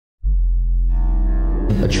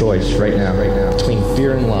a choice right now, between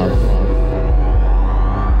fear and love.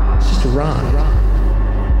 It's just a ride.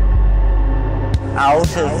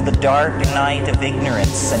 Out of the dark night of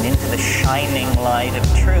ignorance and into the shining light of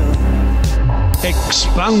truth.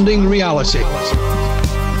 Expanding reality.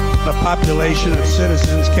 A population of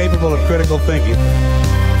citizens capable of critical thinking.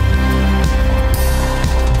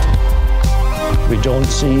 We don't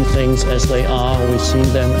see things as they are, we see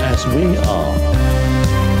them as we are.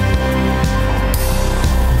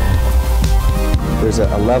 There's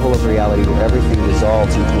a level of reality where everything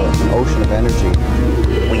dissolves into an ocean of energy.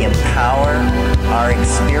 We empower our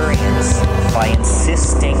experience by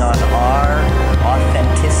insisting on our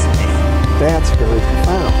authenticity. That's very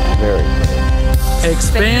profound. Very.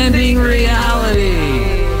 Expanding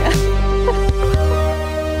reality.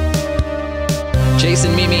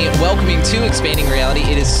 Jason, Mimi, welcoming to Expanding Reality.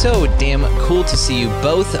 It is so damn cool to see you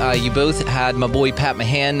both. You both had my boy Pat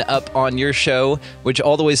Mahan up on your show, which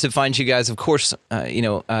all the ways to find you guys, of course,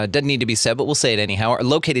 doesn't need to be said, but we'll say it anyhow, are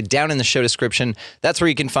located down in the show description. That's where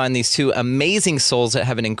you can find these two amazing souls that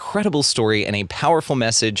have an incredible story and a powerful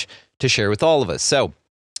message to share with all of us. So,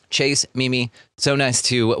 Chase, Mimi, so nice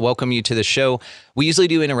to welcome you to the show. We usually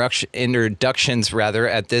do introductions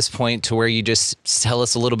at this point to where you just tell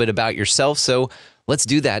us a little bit about yourself. So let's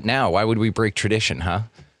do that now. Why would we break tradition, huh?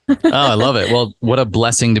 Oh, I love it. Well, what a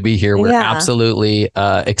blessing to be here. We're absolutely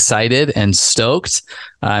excited and stoked.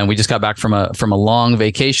 And we just got back from a long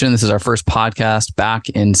vacation. This is our first podcast back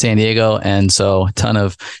in San Diego. And so a ton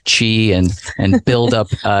of chi and build up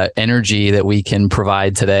energy that we can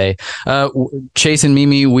provide today. Chase and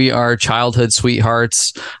Mimi, we are childhood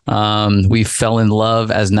sweethearts. We fell in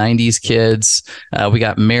love as 90s kids. We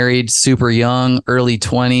got married super young, early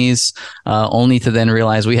 20s, only to then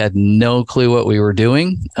realize we had no clue what we were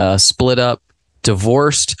doing. Split up,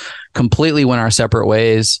 divorced, completely went our separate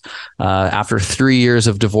ways. After 3 years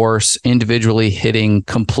of divorce, individually hitting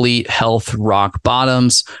complete health rock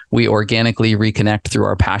bottoms, we organically reconnect through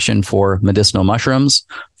our passion for medicinal mushrooms,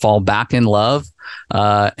 fall back in love.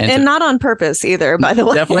 And not on purpose either, by the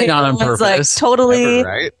way. Definitely not on purpose. Like totally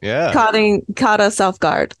right? Yeah. caught us off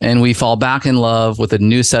guard. And we fall back in love with a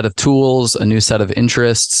new set of tools, a new set of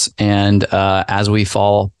interests. And as we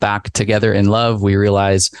fall back together in love, we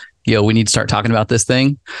realize, we need to start talking about this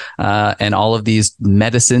thing and all of these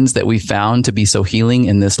medicines that we found to be so healing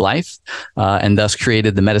in this life, and thus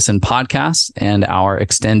created the Medicin podcast and our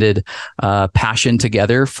extended passion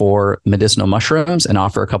together for medicinal mushrooms, and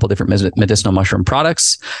offer a couple different medicinal mushroom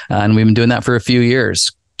products. And we've been doing that for a few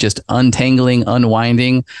years, just untangling,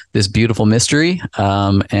 unwinding this beautiful mystery,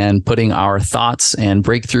 and putting our thoughts and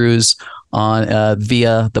breakthroughs on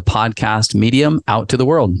via the podcast medium out to the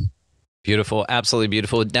world. Beautiful. Absolutely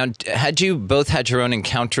beautiful. Now, had you both had your own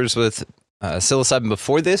encounters with psilocybin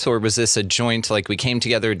before this, or was this a joint, like we came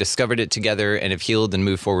together, discovered it together, and have healed and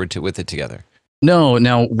moved forward with it together?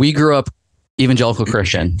 No, we grew up evangelical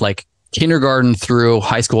Christian, like kindergarten through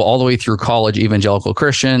high school, all the way through college, evangelical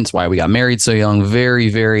Christian. That's why we got married so young, very,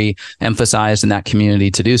 very emphasized in that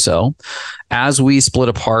community to do so. As we split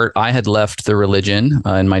apart, I had left the religion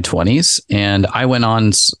in my 20s, and I went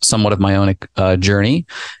on somewhat of my own journey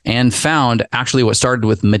and found actually what started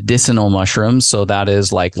with medicinal mushrooms. So that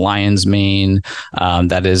is like lion's mane,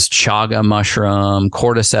 that is chaga mushroom,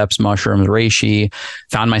 cordyceps mushrooms, reishi.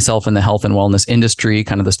 Found myself in the health and wellness industry,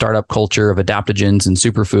 kind of the startup culture of adaptogens and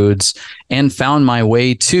superfoods, and found my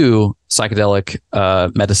way to psychedelic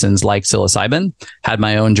medicines like psilocybin. Had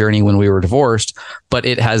my own journey when we were divorced, but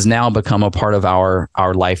it has now become a part of our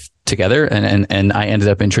life together. And I ended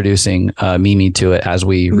up introducing Mimi to it as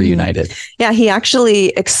we reunited. Yeah, he actually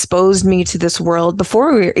exposed me to this world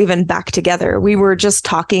before we were even back together. We were just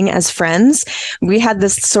talking as friends. We had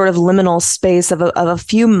this sort of liminal space of a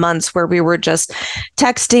few months where we were just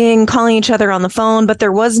texting, calling each other on the phone, but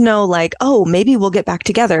there was no like, oh, maybe we'll get back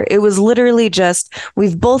together. It was literally just,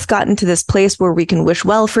 we've both gotten to this place where we can wish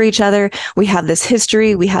well for each other. We have this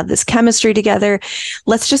history. We have this chemistry together.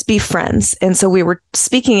 Let's just be friends. And so we were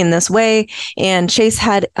speaking in this way, and Chase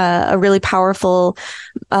had a really powerful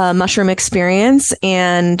mushroom experience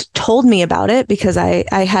and told me about it because I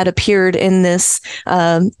had appeared in this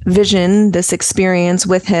vision, this experience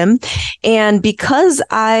with him. And because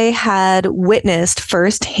I had witnessed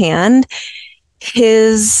firsthand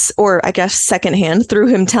or I guess secondhand through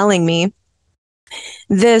him telling me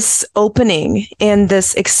this opening and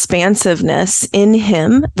this expansiveness in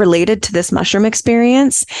him related to this mushroom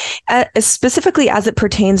experience, specifically as it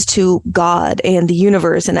pertains to God and the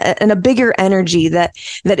universe and a bigger energy that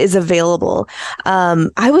is available.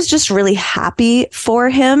 I was just really happy for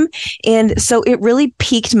him. And so it really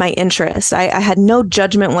piqued my interest. I had no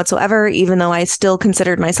judgment whatsoever, even though I still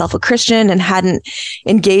considered myself a Christian and hadn't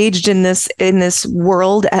engaged in this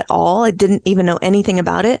world at all. I didn't even know anything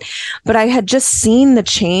about it, but I had just seen the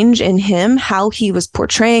change in him, how he was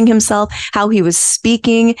portraying himself, how he was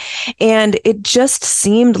speaking. And it just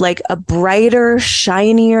seemed like a brighter,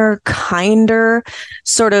 shinier, kinder,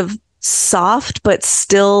 sort of soft, but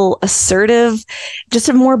still assertive, just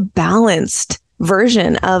a more balanced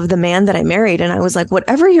version of the man that I married. And I was like,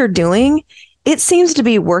 whatever you're doing, it seems to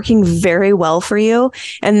be working very well for you.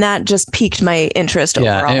 And that just piqued my interest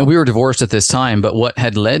overall. And we were divorced at this time, but what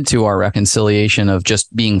had led to our reconciliation of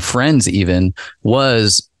just being friends even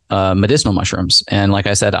was medicinal mushrooms. And like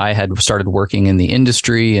I said, I had started working in the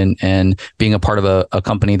industry and being a part of a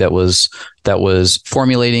company that was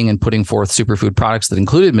formulating and putting forth superfood products that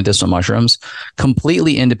included medicinal mushrooms,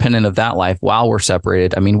 completely independent of that life while we're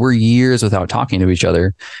separated. I mean, we're years without talking to each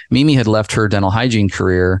other. Mimi had left her dental hygiene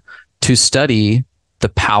career to study the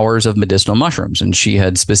powers of medicinal mushrooms. And she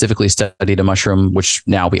had specifically studied a mushroom, which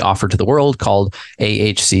now we offer to the world, called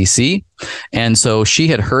AHCC. And so she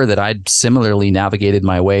had heard that I'd similarly navigated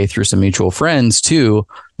my way through some mutual friends to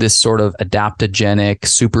this sort of adaptogenic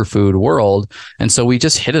superfood world. And so we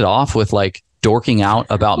just hit it off with like dorking out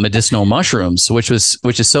about medicinal mushrooms, which is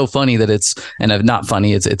so funny that it's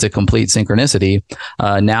a complete synchronicity.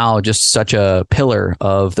 Now just such a pillar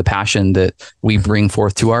of the passion that we bring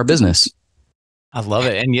forth to our business. I love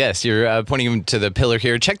it. And yes, you're pointing to the pillar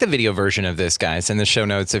here. Check the video version of this, guys, in the show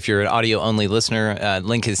notes. If you're an audio only listener,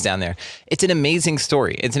 link is down there. It's an amazing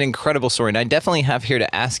story. It's an incredible story. And I definitely have here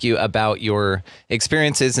to ask you about your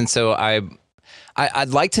experiences. And so I'd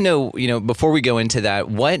like to know, before we go into that,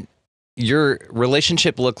 what your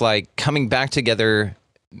relationship looked like coming back together.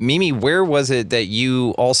 Mimi, where was it that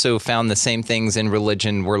you also found the same things in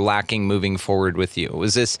religion were lacking moving forward with you?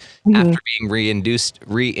 Was this after being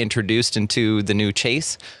reintroduced into the new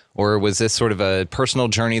Chase? Or was this sort of a personal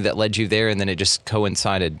journey that led you there and then it just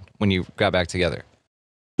coincided when you got back together?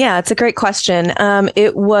 Yeah, it's a great question.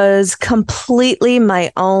 It was completely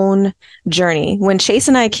my own journey. When Chase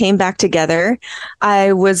and I came back together,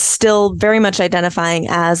 I was still very much identifying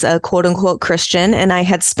as a quote unquote Christian. And I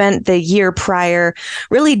had spent the year prior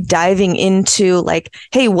really diving into like,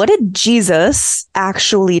 hey, what did Jesus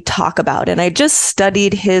actually talk about? And I just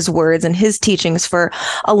studied his words and his teachings for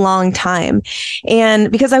a long time.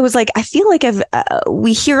 And because I was like, I feel like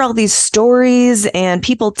we hear all these stories and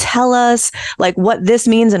people tell us like what this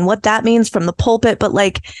means and what that means from the pulpit, but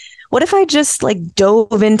like, what if I just like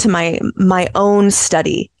dove into my own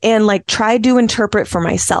study and like tried to interpret for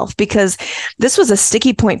myself? Because this was a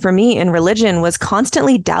sticky point for me in religion, was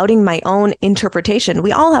constantly doubting my own interpretation.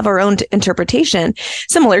 We all have our own interpretation,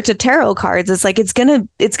 similar to tarot cards. It's like it's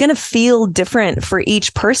gonna feel different for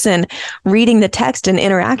each person reading the text and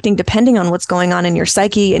interacting depending on what's going on in your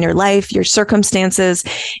psyche, in your life, your circumstances,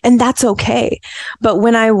 and that's okay. But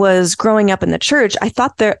when I was growing up in the church, I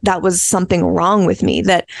thought that was something wrong with me,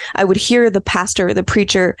 that I would hear the pastor or the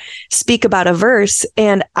preacher speak about a verse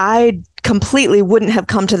and I completely wouldn't have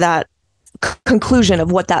come to that conclusion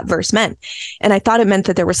of what that verse meant. And I thought it meant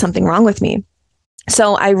that there was something wrong with me.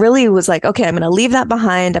 So I really was like, okay, I'm going to leave that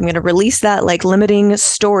behind. I'm going to release that like limiting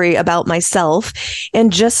story about myself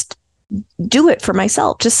and just do it for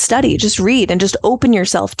myself. Just study, just read, and just open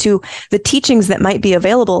yourself to the teachings that might be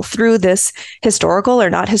available through this historical or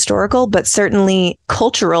not historical, but certainly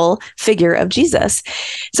cultural figure of Jesus.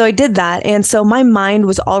 So I did that. And so my mind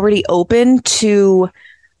was already open to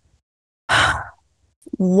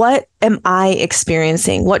what am I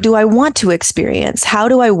experiencing? What do I want to experience? How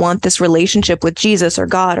do I want this relationship with Jesus or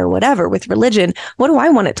God or whatever, with religion? What do I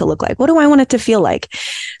want it to look like? What do I want it to feel like?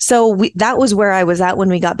 So that was where I was at when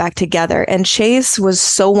we got back together. And Chase was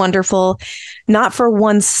so wonderful, not for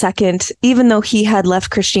 1 second, even though he had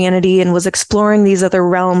left Christianity and was exploring these other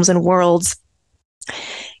realms and worlds.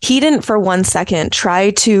 He didn't for 1 second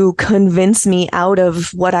try to convince me out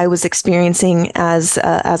of what I was experiencing as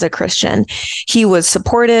a Christian. He was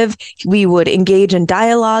supportive. We would engage in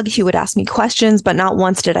dialogue. He would ask me questions, but not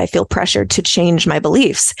once did I feel pressured to change my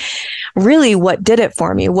beliefs. Really, what did it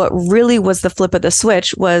for me, what really was the flip of the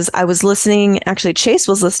switch, was I was listening, actually Chase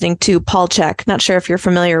was listening to Paul Chek. Not sure if you're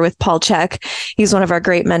familiar with Paul Chek. He's one of our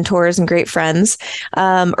great mentors and great friends.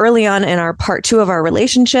 Early on in our part 2 of our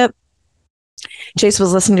relationship, Chase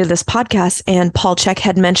was listening to this podcast, and Paul Chek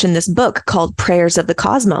had mentioned this book called Prayers of the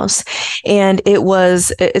Cosmos. And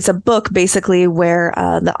it's a book basically where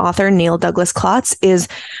the author, Neil Douglas Klotz, is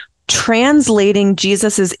translating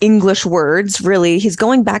Jesus's English words. Really, he's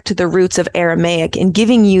going back to the roots of Aramaic and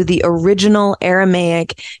giving you the original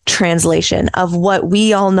Aramaic translation of what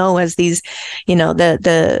we all know as these,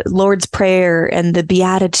 the Lord's Prayer and the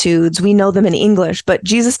Beatitudes. We know them in English, but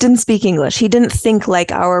Jesus didn't speak English. He didn't think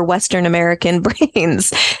like our Western American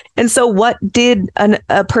brains. And so what did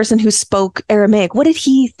a person who spoke Aramaic, what did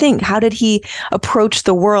he think? How did he approach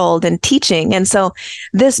the world and teaching? And so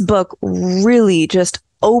this book really just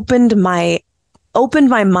opened my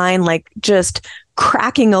mind, like just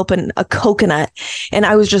cracking open a coconut. And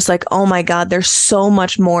I was just like, oh my God, there's so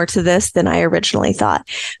much more to this than I originally thought.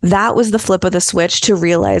 That was the flip of the switch to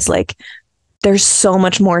realize, like, there's so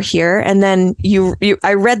much more here. And then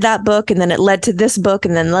I read that book, and then it led to this book,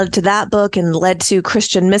 and then led to that book, and led to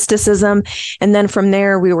Christian mysticism. And then from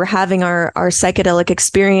there, we were having our psychedelic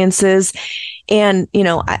experiences. And,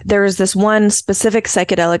 there was this one specific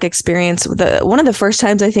psychedelic experience. One of the first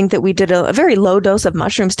times I think that we did a very low dose of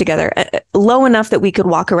mushrooms together, low enough that we could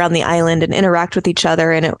walk around the island and interact with each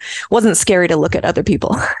other. And it wasn't scary to look at other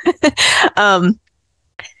people.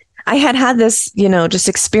 I had this, just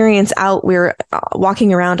experience out. We were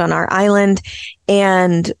walking around on our island,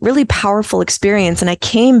 and really powerful experience. And I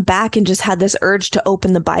came back and just had this urge to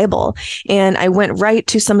open the Bible. And I went right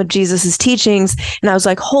to some of Jesus's teachings, and I was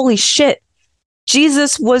like, holy shit.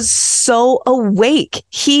 Jesus was so awake.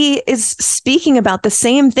 He is speaking about the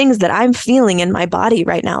same things that I'm feeling in my body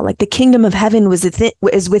right now. Like, the kingdom of heaven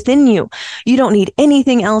is within you. You don't need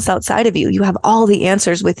anything else outside of you. You have all the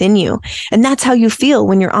answers within you. And that's how you feel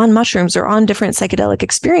when you're on mushrooms or on different psychedelic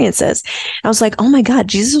experiences. And I was like, oh my God,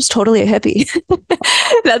 Jesus was totally a hippie.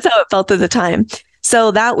 That's how it felt at the time. So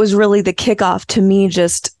that was really the kickoff to me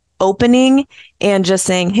just opening and just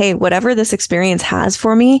saying, hey, whatever this experience has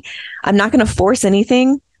for me, I'm not going to force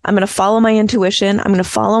anything. I'm going to follow my intuition. I'm going to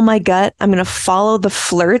follow my gut. I'm going to follow the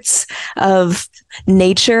flirts of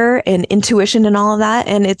nature and intuition and all of that.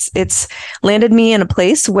 And it's landed me in a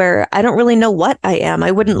place where I don't really know what I am. I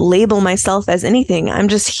wouldn't label myself as anything. I'm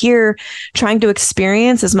just here trying to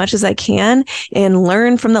experience as much as I can and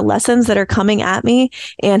learn from the lessons that are coming at me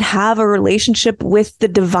and have a relationship with the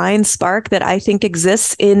divine spark that I think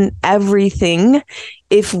exists in everything,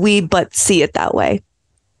 if we but see it that way.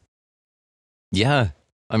 Yeah.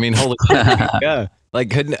 I mean, holy yeah. Like,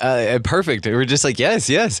 couldn't perfect. We were just like, yes.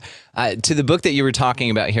 To the book that you were talking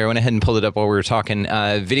about here, I went ahead and pulled it up while we were talking.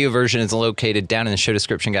 Video version is located down in the show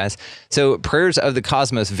description, guys. So, Prayers of the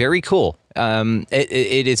Cosmos, very cool.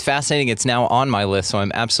 It is fascinating. It's now on my list, so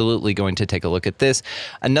I'm absolutely going to take a look at this.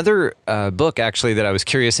 Another book, actually, that I was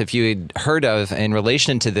curious if you had heard of in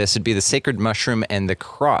relation to this would be The Sacred Mushroom and the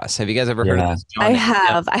Cross. Have you guys ever heard of this, John? I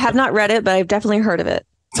have. I have not read it, but I've definitely heard of it.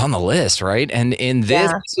 It's on the list, right? And in this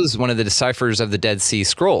was one of the deciphers of the Dead Sea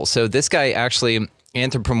Scrolls. So this guy actually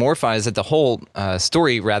anthropomorphized that the whole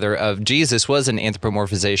story, rather, of Jesus was an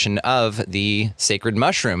anthropomorphization of the sacred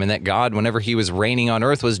mushroom, and that God, whenever he was reigning on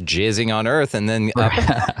earth, was jizzing on earth, and then,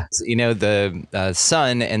 the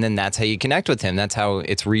sun, and then that's how you connect with him. That's how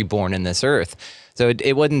it's reborn in this earth. So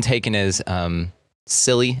it wasn't taken as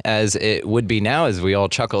silly as it would be now, as we all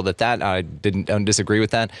chuckled at that. I don't disagree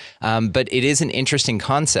with that. But it is an interesting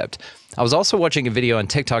concept. I was also watching a video on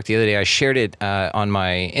TikTok the other day. I shared it on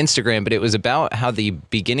my Instagram, but it was about how the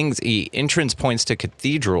entrance points to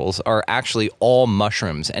cathedrals are actually all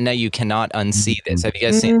mushrooms. And now you cannot unsee this. Have you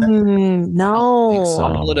guys seen that? No.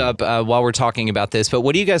 I'll pull it up while we're talking about this. But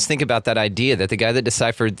what do you guys think about that idea that the guy that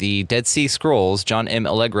deciphered the Dead Sea Scrolls, John M.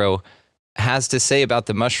 Allegro, has to say about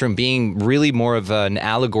the mushroom being really more of an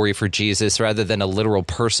allegory for Jesus rather than a literal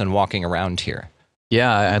person walking around here?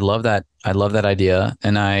 Yeah, I love that. I love that idea.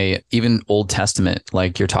 And even Old Testament,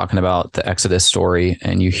 like you're talking about the Exodus story,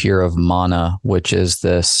 and you hear of manna, which is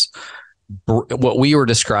this, what we were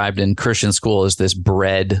described in Christian school as this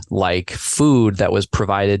bread-like food that was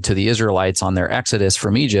provided to the Israelites on their exodus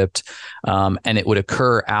from Egypt. And it would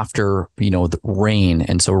occur after, the rain.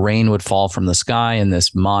 And so rain would fall from the sky, and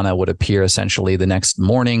this manna would appear essentially the next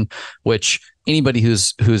morning, which anybody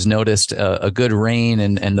who's noticed a good rain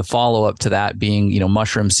and the follow up to that being,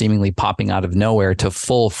 mushrooms seemingly popping out of nowhere to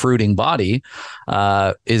full fruiting body,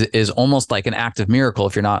 is almost like an act of miracle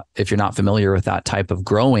if you're not familiar with that type of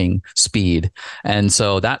growing speed. And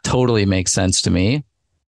so that totally makes sense to me.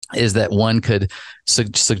 is that one could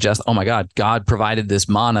suggest, oh my God, God provided this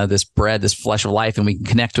manna, this bread, this flesh of life, and we can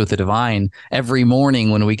connect with the divine every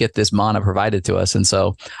morning when we get this manna provided to us. And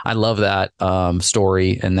so I love that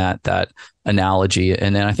story and that analogy.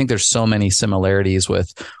 And then I think there's so many similarities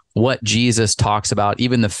with what Jesus talks about,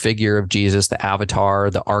 even the figure of Jesus, the avatar,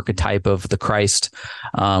 the archetype of the Christ,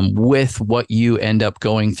 with what you end up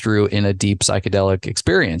going through in a deep psychedelic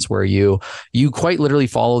experience, where you quite literally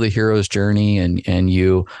follow the hero's journey and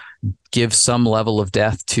you give some level of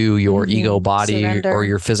death to your ego body or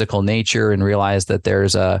your physical nature, and realize that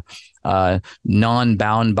there's a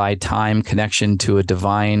non-bound by time connection to a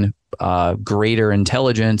divine greater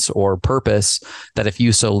intelligence or purpose that, if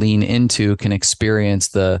you so lean into, can experience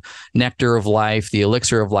the nectar of life, the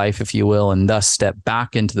elixir of life, if you will, and thus step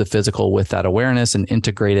back into the physical with that awareness and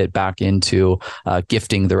integrate it back into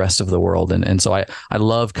gifting the rest of the world. And so I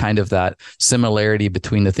love kind of that similarity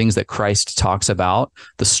between the things that Christ talks about,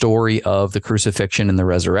 the story of the crucifixion and the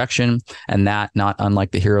resurrection, and that not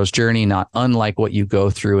unlike the hero's journey, not unlike what you go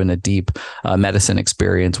through in a deep medicine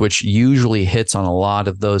experience, which usually hits on a lot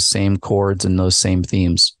of those same chords and those same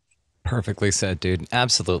themes. Perfectly said, dude.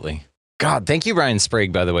 Absolutely. God, thank you, Ryan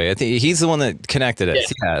Sprague, by the way. I think he's the one that connected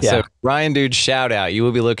us. Yeah. So Ryan, dude, shout out. You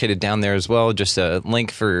will be located down there as well. Just a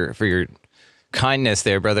link for your kindness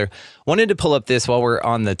there, brother. Wanted to pull up this while we're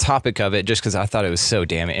on the topic of it, just because I thought it was so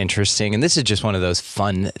damn interesting. And this is just one of those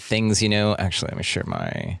fun things, you know. Actually, let me share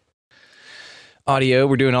my audio.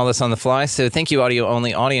 We're doing all this on the fly. So thank you, audio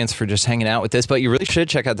only audience, for just hanging out with this. But you really should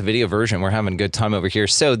check out the video version. We're having a good time over here.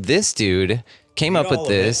 So this dude came up with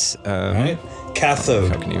this. Right?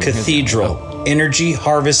 Cathode, cathedral, energy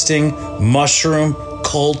harvesting, mushroom,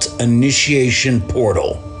 cult initiation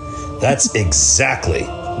portal. That's exactly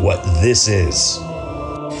what this is.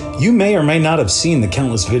 You may or may not have seen the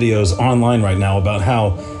countless videos online right now about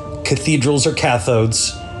how cathedrals are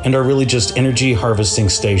cathodes and are really just energy harvesting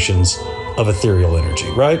stations of ethereal energy,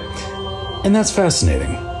 right? And that's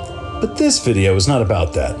fascinating. But this video is not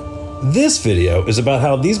about that. This video is about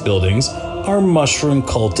how these buildings are mushroom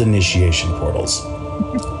cult initiation portals.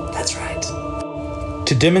 That's right.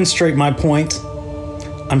 To demonstrate my point,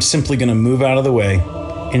 I'm simply going to move out of the way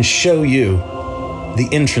and show you the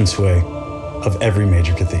entranceway of every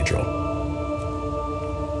major cathedral.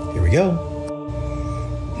 Here we go.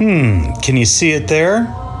 Can you see it there?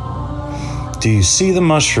 Do you see the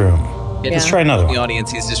mushroom? Let's try another one. The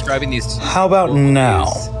audience, he's describing these. How about now?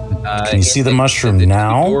 Can you see the mushroom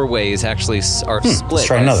now? The doorways actually are split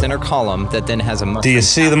by a center column that then has a mushroom. Do you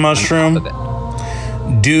see the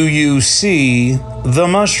mushroom? Do you see the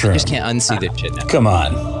mushroom? I just can't unsee that shit now. Come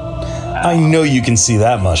on. I know you can see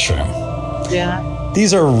that mushroom. Yeah.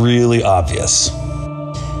 These are really obvious.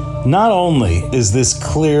 Not only is this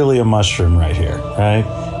clearly a mushroom right here, right?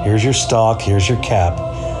 Here's your stalk, here's your cap.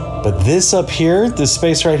 But this up here, this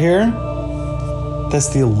space right here, that's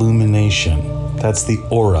the illumination. That's the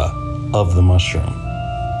aura of the mushroom.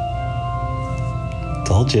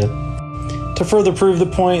 Told you. To further prove the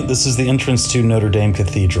point, this is the entrance to Notre Dame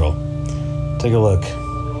Cathedral. Take a look.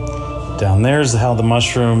 Down there's how the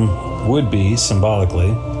mushroom would be symbolically,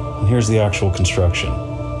 and here's the actual construction.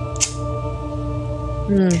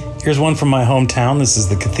 Here's one from my hometown. This is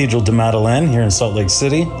the Cathedral de Madeleine here in Salt Lake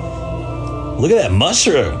City. Look at that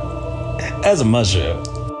mushroom. As a mushroom.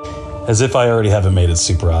 As if I already haven't made it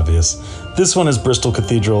super obvious. This one is Bristol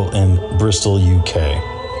Cathedral in Bristol, UK.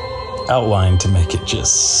 Outlined to make it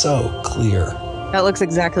just so clear. That looks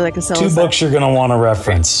exactly like a cell. 2 books you're going to want to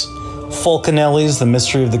reference. Fulcanelli's The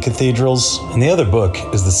Mystery of the Cathedrals, and the other book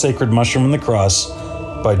is The Sacred Mushroom and the Cross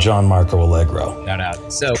by John Marco Allegro. Shout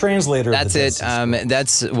out. So translator. That's it.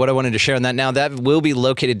 That's what I wanted to share on that. Now that will be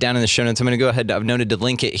located down in the show notes. I'm going to go ahead. I've noted to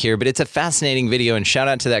link it here, but it's a fascinating video, and shout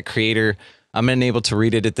out to that creator. I'm unable to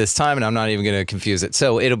read it at this time, and I'm not even going to confuse it.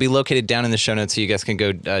 So it'll be located down in the show notes, so you guys can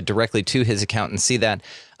go directly to his account and see that.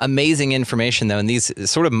 Amazing information, though. And these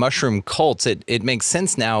sort of mushroom cults, it makes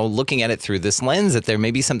sense now looking at it through this lens that there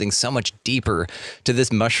may be something so much deeper to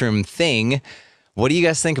this mushroom thing. What do you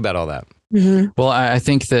guys think about all that? Mm-hmm. Well, I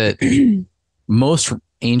think that most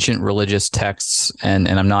ancient religious texts, and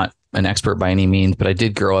I'm not an expert by any means, but I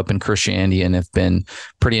did grow up in Christianity and have been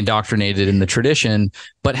pretty indoctrinated in the tradition,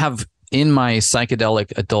 but have in my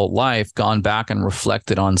psychedelic adult life gone back and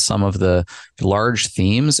reflected on some of the large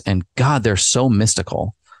themes, and God, they're so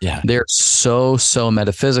mystical. Yeah. They're so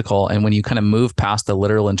metaphysical. And when you kind of move past the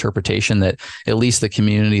literal interpretation that at least the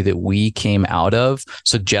community that we came out of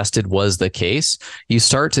suggested was the case, you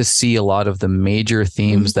start to see a lot of the major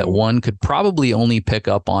themes that one could probably only pick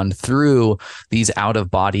up on through these out of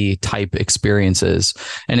body type experiences.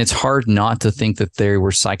 And it's hard not to think that they were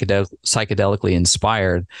psychedelically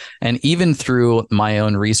inspired. And even through my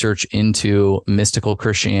own research into mystical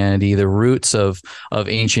Christianity, the roots of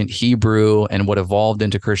ancient Hebrew and what evolved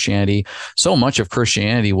into Christianity, so much of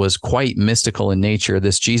Christianity was quite mystical in nature.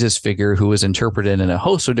 This Jesus figure who was interpreted in a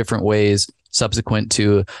host of different ways subsequent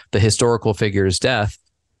to the historical figure's death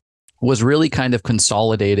was really kind of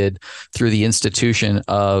consolidated through the institution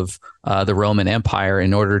of the Roman Empire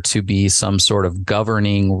in order to be some sort of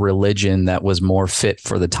governing religion that was more fit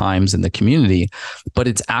for the times in the community. But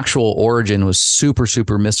its actual origin was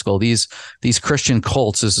super mystical. These Christian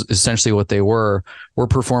cults is essentially what they were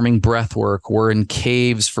performing breath work, were in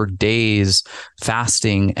caves for days,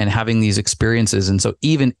 fasting and having these experiences. And so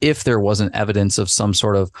even if there wasn't evidence of some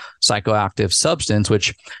sort of psychoactive substance,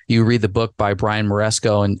 which you read the book by Brian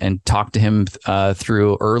Moresco and talk to him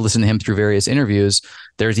through or listen to him through various interviews,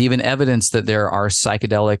 there's even evidence that there are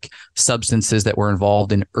psychedelic substances that were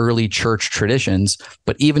involved in early church traditions.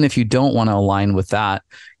 But even if you don't want to align with that,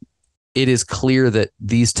 it is clear that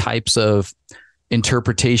these types of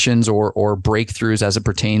interpretations or breakthroughs as it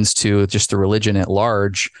pertains to just the religion at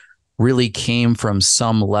large really came from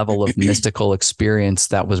some level of mystical experience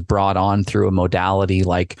that was brought on through a modality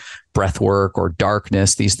like breath work or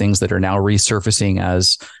darkness, these things that are now resurfacing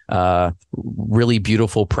as really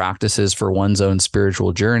beautiful practices for one's own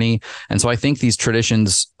spiritual journey. And so I think these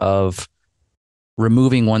traditions of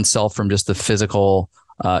removing oneself from just the physical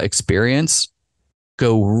experience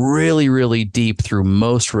go really deep through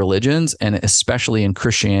most religions, and especially in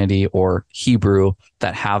Christianity or Hebrew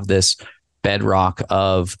that have this bedrock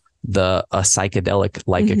of a psychedelic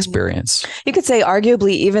like experience. You could say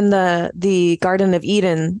arguably even the Garden of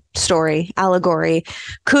Eden story allegory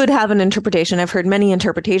could have an interpretation. I've heard many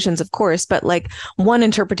interpretations, of course, but like one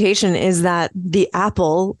interpretation is that the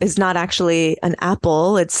apple is not actually an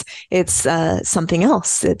apple. It's something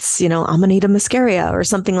else. It's, Amanita muscaria or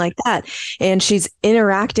something like that. And she's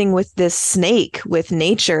interacting with this snake, with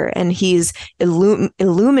nature, and he's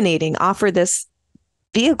illuminating, offer this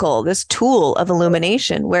vehicle, this tool of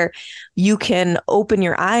illumination where you can open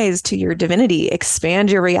your eyes to your divinity,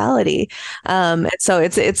 expand your reality. And so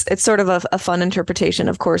it's sort of a fun interpretation.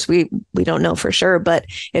 Of course, we don't know for sure, but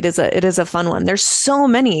it is a fun one. There's so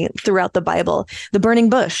many throughout the Bible. The burning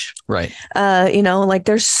bush, right? Like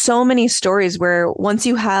there's so many stories where once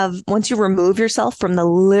you remove yourself from the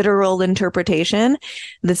literal interpretation,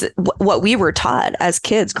 this what we were taught as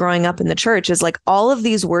kids growing up in the church is like all of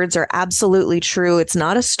these words are absolutely true. It's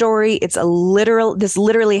not a story. It's this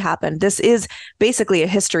literally happened. This is basically a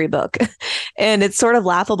history book. And it's sort of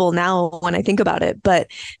laughable now when I think about it, but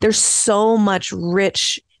there's so much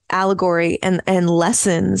rich allegory and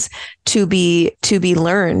lessons to be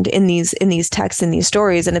learned in these texts, in these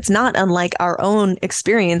stories. And it's not unlike our own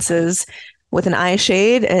experiences with an eye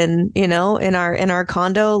shade and, in our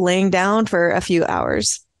condo laying down for a few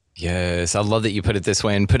hours. Yes, I love that you put it this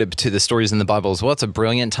way and put it to the stories in the Bible as well. It's a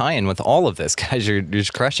brilliant tie-in with all of this, guys. You're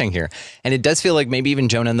just crushing here. And it does feel like maybe even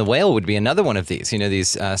Jonah and the Whale would be another one of these.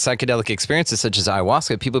 These psychedelic experiences such as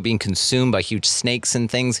ayahuasca, people being consumed by huge snakes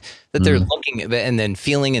and things that they're looking at and then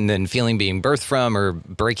feeling being birthed from or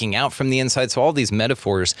breaking out from the inside. So all these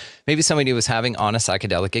metaphors, maybe somebody was having on a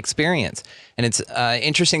psychedelic experience. And it's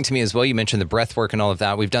interesting to me as well. You mentioned the breath work and all of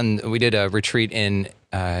that. We did a retreat in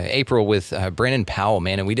April with Brandon Powell,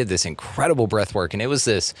 man, and we did this incredible breath work, and it was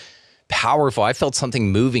this powerful. I felt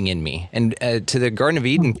something moving in me. And to the Garden of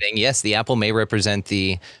Eden thing, yes, the apple may represent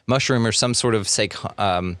the mushroom or some sort of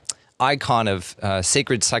icon of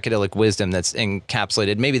sacred psychedelic wisdom that's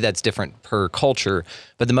encapsulated. Maybe that's different per culture,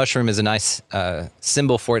 but the mushroom is a nice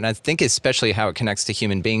symbol for it. And I think especially how it connects to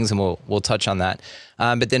human beings, and we'll touch on that.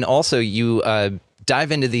 But then also you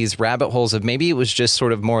dive into these rabbit holes of maybe it was just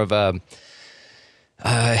sort of more of a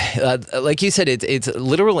like you said, it's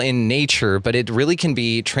literal in nature, but it really can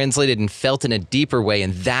be translated and felt in a deeper way.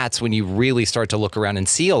 And that's when you really start to look around and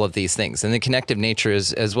see all of these things and the connective nature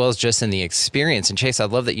as well as just in the experience. And Chase, I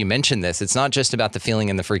love that you mentioned this. It's not just about the feeling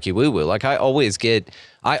and the freaky woo-woo. Like I always get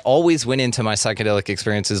I always went into my psychedelic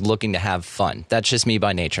experiences looking to have fun. That's just me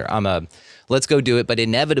by nature. Let's go do it. But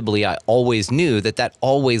inevitably, I always knew that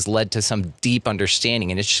always led to some deep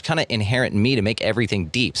understanding. And it's just kind of inherent in me to make everything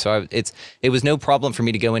deep. So it was no problem for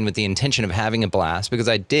me to go in with the intention of having a blast, because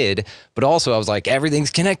I did. But also I was like,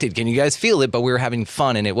 everything's connected. Can you guys feel it? But we were having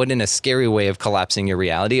fun. And it wasn't in a scary way of collapsing your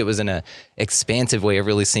reality. It was in a expansive way of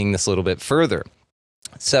really seeing this a little bit further.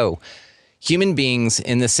 So human beings,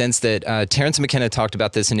 in the sense that Terence McKenna talked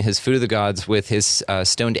about this in his Food of the Gods with his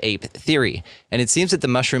stoned ape theory. And it seems that the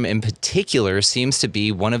mushroom in particular seems to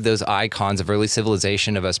be one of those icons of early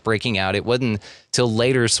civilization, of us breaking out. It wasn't till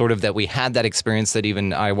later sort of that we had that experience, that even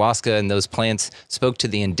ayahuasca and those plants spoke to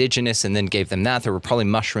the indigenous and then gave them that. There were probably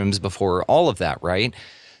mushrooms before all of that, right?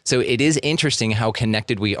 So it is interesting how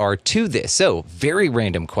connected we are to this. So, very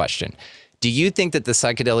random question. Do you think that the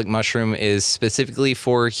psychedelic mushroom is specifically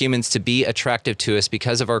for humans to be attractive to us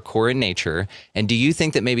because of our core in nature? And do you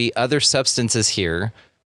think that maybe other substances here,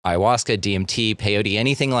 ayahuasca, DMT, peyote,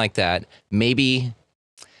 anything like that, maybe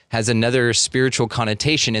has another spiritual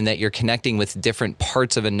connotation in that you're connecting with different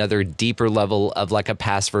parts of another deeper level of like a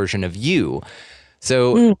past version of you?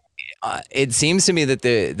 So it seems to me that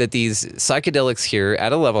these psychedelics here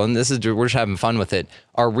at a level, and we're just having fun with it,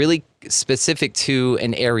 are really specific to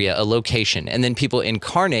an area, a location, and then people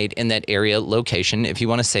incarnate in that area, location, if you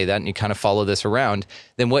want to say that, and you kind of follow this around,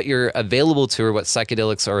 then what you're available to, or what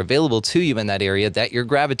psychedelics are available to you in that area that you're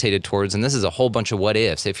gravitated towards. And this is a whole bunch of what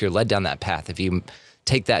ifs. If you're led down that path, if you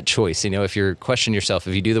take that choice, if you question yourself,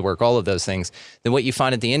 if you do the work, all of those things, then what you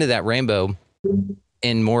find at the end of that rainbow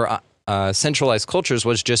in more centralized cultures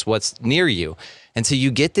was just what's near you. And so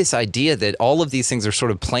you get this idea that all of these things are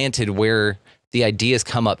sort of planted where the ideas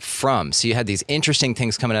come up from. So you had these interesting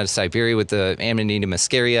things coming out of Siberia with the Amanita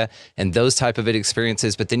muscaria and those type of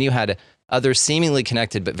experiences, but then you had other seemingly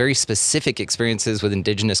connected but very specific experiences with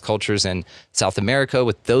indigenous cultures in South America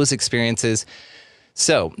with those experiences.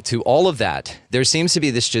 So to all of that, there seems to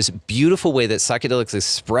be this just beautiful way that psychedelics is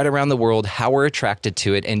spread around the world, how we're attracted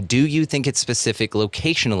to it, and do you think it's specific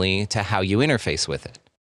locationally to how you interface with it?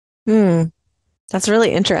 That's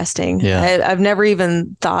really interesting. Yeah. I've never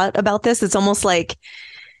even thought about this. It's almost like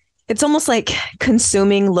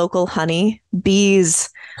consuming local honey. Bees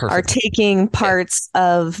are taking parts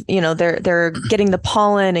of, they're getting the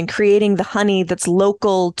pollen and creating the honey that's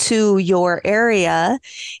local to your area.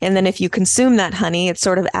 And then if you consume that honey, it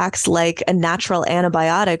sort of acts like a natural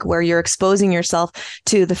antibiotic where you're exposing yourself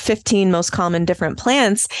to the 15 most common different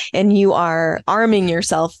plants and you are arming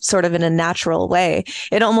yourself sort of in a natural way.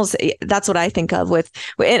 That's what I think of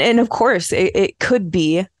and of course it could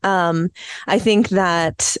be. I think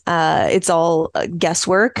that it's all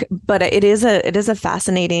guesswork, but it is a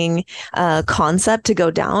fascinating concept to go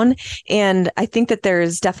down. And I think that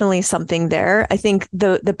there's definitely something there. I think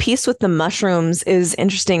the piece with the mushrooms is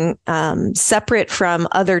interesting, separate from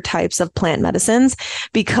other types of plant medicines,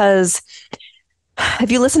 because if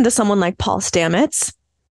you listen to someone like Paul Stamets,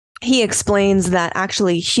 he explains that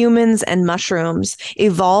actually humans and mushrooms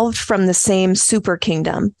evolved from the same super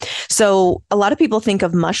kingdom. So a lot of people think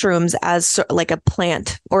of mushrooms as like a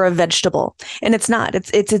plant or a vegetable, and it's not.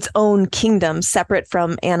 It's its own kingdom, separate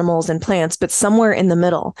from animals and plants, but somewhere in the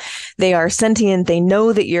middle. They are sentient. They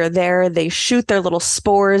know that you're there. They shoot their little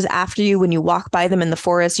spores after you when you walk by them in the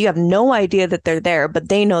forest. You have no idea that they're there, but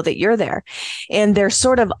they know that you're there. And they're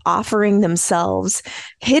sort of offering themselves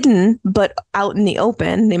hidden, but out in the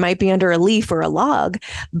open. They might be under a leaf or a log,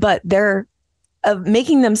 but they're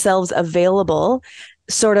making themselves available.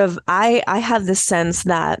 Sort of, I have the sense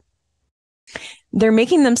that they're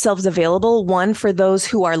making themselves available, one, for those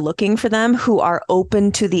who are looking for them, who are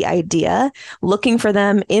open to the idea, looking for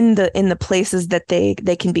them in the places that they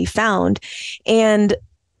can be found, and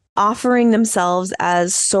offering themselves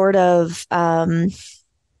as sort of a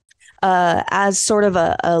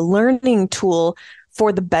learning tool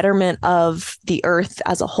for the betterment of the earth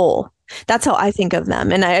as a whole. That's how I think of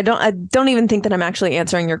them. And I don't even think that I'm actually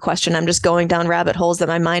answering your question. I'm just going down rabbit holes that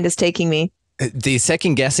my mind is taking me. The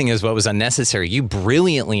second guessing is what was unnecessary. You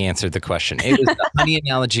brilliantly answered the question. It was the honey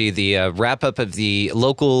analogy, the wrap up of the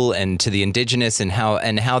local and to the indigenous, and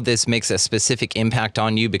how this makes a specific impact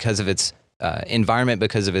on you because of its environment,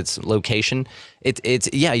 because of its location.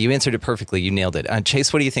 Yeah, you answered it perfectly. You nailed it.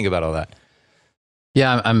 Chase, what do you think about all that?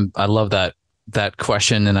 Yeah, I love that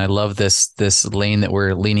question, and I love this lane that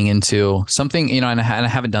we're leaning into. Something, and I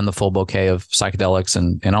haven't done the full bouquet of psychedelics,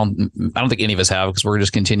 and I don't think any of us have, because we're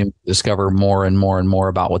just continuing to discover more and more and more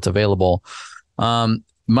about what's available.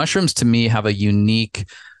 Mushrooms to me have a unique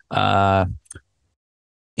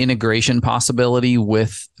integration possibility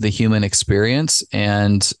with the human experience,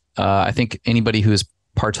 and I think anybody who's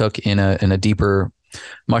partook in a deeper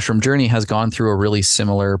mushroom journey has gone through a really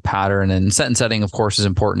similar pattern. And set and setting, of course, is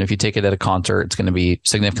important. If you take it at a concert, it's going to be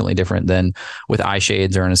significantly different than with eye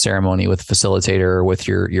shades or in a ceremony with a facilitator or with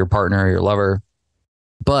your partner or your lover.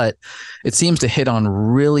 But it seems to hit on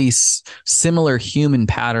really similar human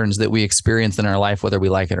patterns that we experience in our life, whether we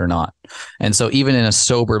like it or not. And so even in a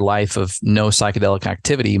sober life of no psychedelic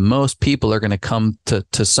activity, most people are going to come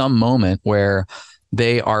to some moment where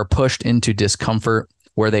they are pushed into discomfort,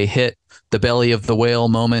 where they hit the belly of the whale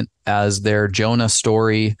moment as their Jonah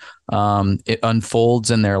story it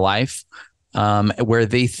unfolds in their life, where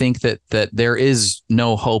they think that there is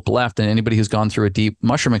no hope left. And anybody who's gone through a deep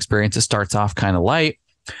mushroom experience, it starts off kind of light,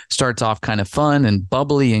 starts off kind of fun and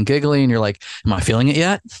bubbly and giggly. And you're like, am I feeling it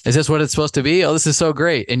yet? Is this what it's supposed to be? Oh, this is so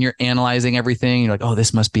great. And you're analyzing everything. You're like, oh,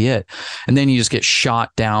 this must be it. And then you just get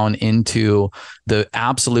shot down into the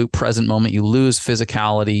absolute present moment. You lose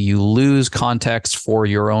physicality, you lose context for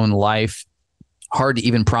your own life. Hard to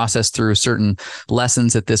even process through certain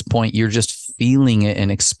lessons at this point. You're just feeling it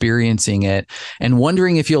and experiencing it and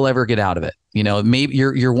wondering if you'll ever get out of it. You know, maybe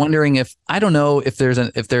you're wondering if, I don't know if there's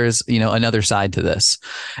another side to this,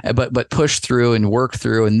 but push through and work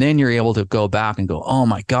through. And then you're able to go back and go, oh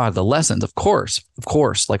my God, the lessons, of course,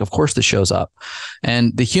 this shows up.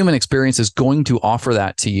 And the human experience is going to offer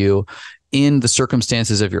that to you in the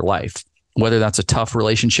circumstances of your life. Whether that's a tough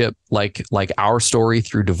relationship like our story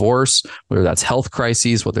through divorce, whether that's health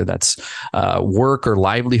crises, whether that's work or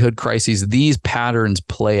livelihood crises, these patterns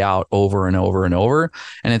play out over and over and over.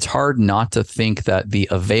 And it's hard not to think that the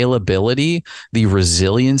availability, the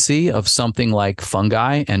resiliency of something like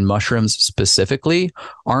fungi and mushrooms specifically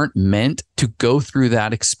aren't meant to go through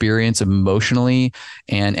that experience emotionally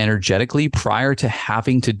and energetically prior to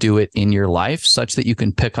having to do it in your life, such that you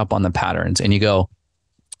can pick up on the patterns and you go,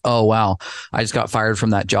 oh, wow, I just got fired from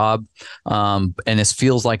that job. And this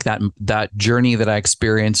feels like that journey that I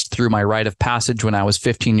experienced through my rite of passage when I was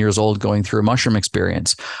 15 years old going through a mushroom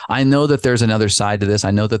experience. I know that there's another side to this. I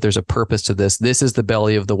know that there's a purpose to this. This is the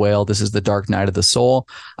belly of the whale. This is the dark night of the soul.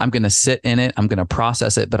 I'm going to sit in it. I'm going to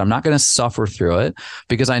process it, but I'm not going to suffer through it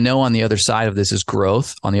because I know on the other side of this is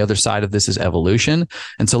growth. On the other side of this is evolution.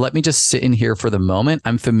 And so let me just sit in here for the moment.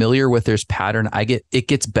 I'm familiar with this pattern. It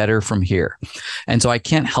gets better from here. And so I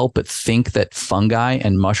can't help but think that fungi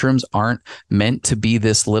and mushrooms aren't meant to be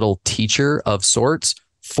this little teacher of sorts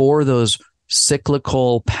for those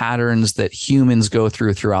cyclical patterns that humans go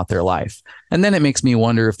throughout their life. And then it makes me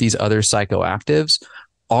wonder if these other psychoactives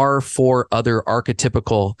are for other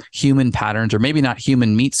archetypical human patterns, or maybe not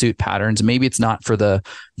human meat suit patterns. Maybe it's not for the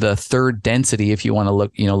third density, if you want to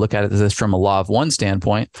look at it this from a law of one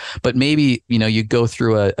standpoint. But maybe, you go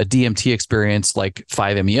through a DMT experience like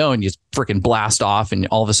 5-MeO and you freaking blast off, and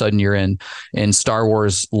all of a sudden you're in Star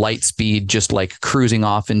Wars light speed, just like cruising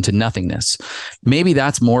off into nothingness. Maybe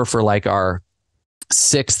that's more for like our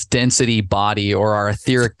sixth density body or our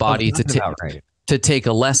etheric body to take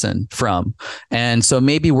a lesson from. And so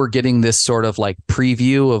maybe we're getting this sort of like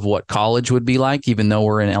preview of what college would be like, even though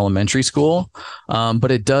we're in elementary school.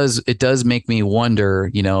 But it does make me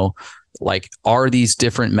wonder, like, are these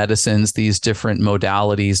different medicines, these different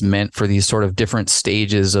modalities meant for these sort of different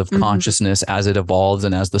stages of consciousness as it evolves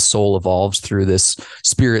and as the soul evolves through this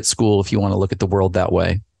spirit school, if you want to look at the world that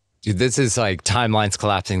way? Dude, this is like timelines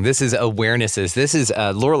collapsing. This is awarenesses. This is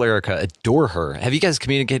Laurel Erica. Adore her. Have you guys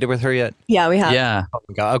communicated with her yet? Yeah, we have. Yeah. Oh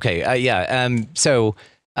my God. Okay. Yeah. So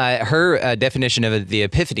her definition of the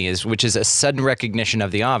epiphany which is a sudden recognition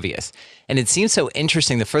of the obvious. And it seems so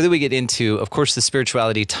interesting. The further we get into, of course, the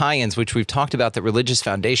spirituality tie-ins, which we've talked about, the religious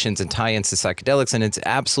foundations and tie-ins to psychedelics, and it's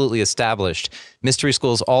absolutely established. Mystery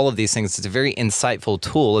schools, all of these things. It's a very insightful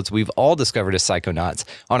tool, as we've all discovered as psychonauts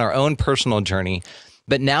on our own personal journey.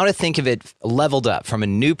 But now to think of it leveled up from a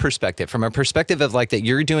new perspective, from a perspective of like that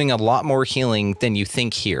you're doing a lot more healing than you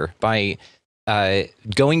think here by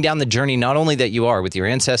going down the journey, not only that you are with your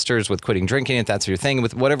ancestors, with quitting drinking, if that's your thing,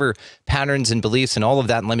 with whatever patterns and beliefs and all of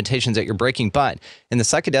that and limitations that you're breaking. But in the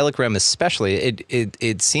psychedelic realm especially,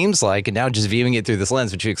 it seems like, and now just viewing it through this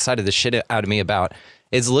lens, which you excited the shit out of me about,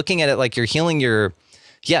 is looking at it like you're healing your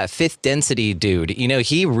fifth density dude.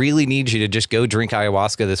 He really needs you to just go drink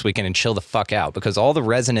ayahuasca this weekend and chill the fuck out, because all the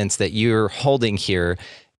resonance that you're holding here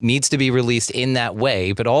needs to be released in that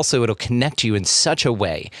way, but also it'll connect you in such a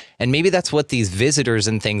way. And maybe that's what these visitors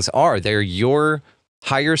and things are. They're your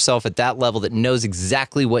higher self at that level that knows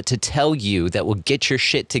exactly what to tell you, that will get your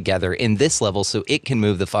shit together in this level so it can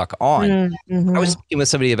move the fuck on. I was speaking with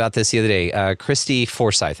somebody about this the other day, Christy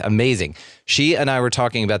Forsyth, amazing. She and I were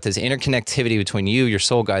talking about this interconnectivity between you, your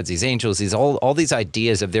soul guides, these angels, all these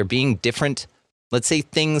ideas of there being different let's say,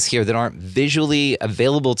 things here that aren't visually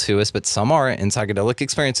available to us, but some are in psychedelic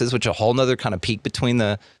experiences, which a whole nother kind of peek behind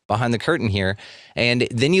the curtain here. And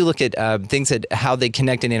then you look at things that how they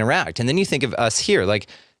connect and interact. And then you think of us here, like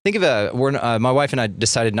think of my wife and I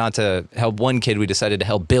decided not to help one kid. We decided to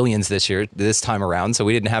help billions this time around. So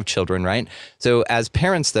we didn't have children, right? So as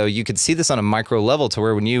parents, though, you could see this on a micro level to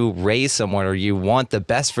where when you raise someone or you want the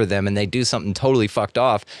best for them and they do something totally fucked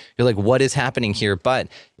off, you're like, what is happening here? But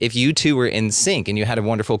if you two were in sync and you had a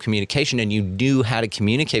wonderful communication and you knew how to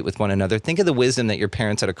communicate with one another, think of the wisdom that your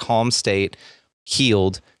parents at a calm state,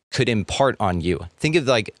 healed, could impart on you. Think of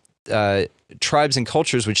like tribes and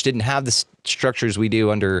cultures which didn't have the structures we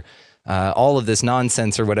do under all of this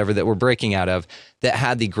nonsense or whatever that we're breaking out of, that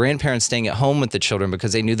had the grandparents staying at home with the children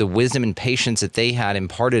because they knew the wisdom and patience that they had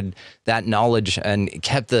imparted that knowledge and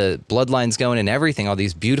kept the bloodlines going and everything, all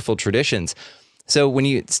these beautiful traditions. So when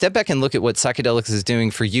you step back and look at what psychedelics is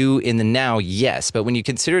doing for you in the now, yes, but when you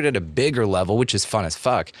consider it at a bigger level, which is fun as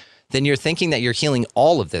fuck, then you're thinking that you're healing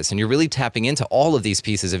all of this and you're really tapping into all of these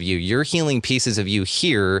pieces of you. You're healing pieces of you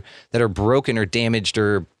here that are broken or damaged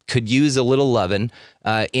or could use a little loving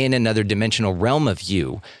in another dimensional realm of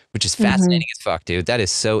you, which is fascinating as fuck, dude. That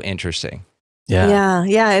is so interesting. Yeah.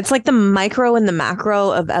 It's like the micro and the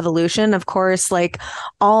macro of evolution. Of course, like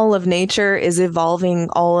all of nature is evolving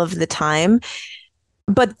all of the time.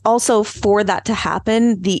 But also for that to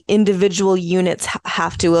happen, the individual units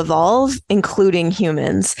have to evolve, including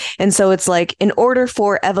humans. And so it's like, in order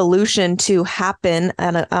for evolution to happen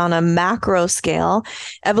on a macro scale,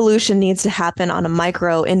 evolution needs to happen on a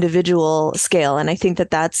micro individual scale. And I think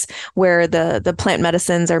that that's where the plant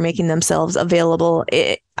medicines are making themselves available.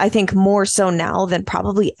 I think more so now than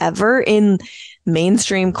probably ever in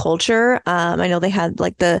mainstream culture. I know they had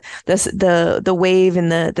like the wave in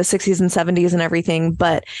the 60s and 70s and everything,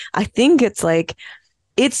 but I think it's like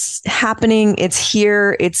it's happening, it's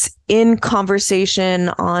here, it's in conversation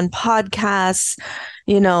on podcasts,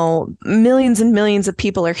 millions and millions of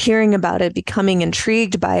people are hearing about it, becoming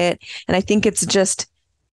intrigued by it. And I think it's just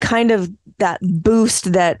kind of that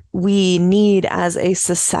boost that we need as a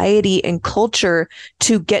society and culture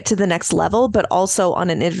to get to the next level, but also on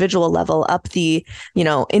an individual level up the,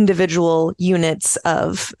 individual units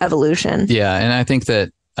of evolution. Yeah. And I think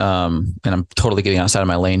that, and I'm totally getting outside of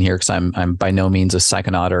my lane here because I'm by no means a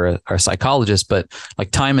psychonaut or a psychologist, but like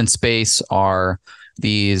time and space are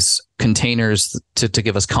these containers to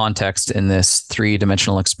give us context in this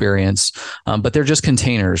three-dimensional experience. But they're just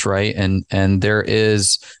containers, right? And there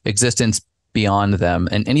is existence beyond them.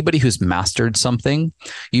 And anybody who's mastered something,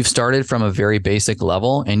 you've started from a very basic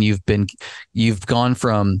level and you've gone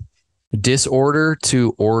from disorder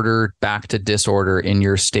to order back to disorder in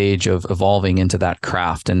your stage of evolving into that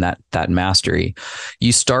craft and that mastery.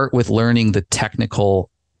 You start with learning the technical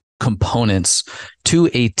components to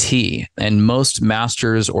a T, and most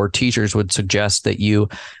masters or teachers would suggest that you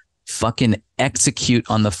fucking execute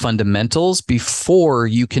on the fundamentals before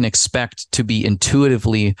you can expect to be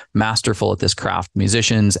intuitively masterful at this craft.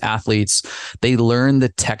 Musicians, athletes, they learn the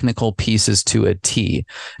technical pieces to a T,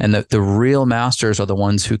 and the real masters are the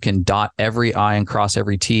ones who can dot every I and cross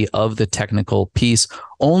every T of the technical piece,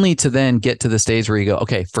 only to then get to the stage where you go,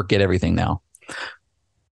 okay, forget everything now.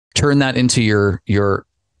 Turn that into your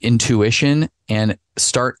intuition and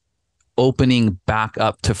start opening back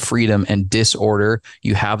up to freedom and disorder.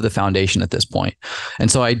 You have the foundation at this point. And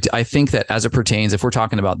so I think that as it pertains, if we're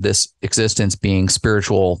talking about this existence being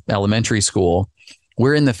spiritual elementary school,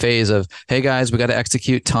 we're in the phase of, hey guys, we got to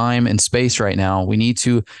execute time and space right now. We need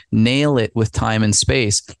to nail it with time and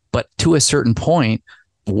space. But to a certain point,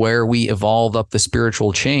 where we evolve up the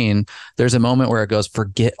spiritual chain, there's a moment where it goes,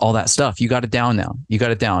 forget all that stuff. You got it down now. You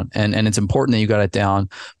got it down. And it's important that you got it down,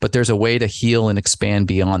 but there's a way to heal and expand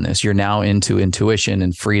beyond this. You're now into intuition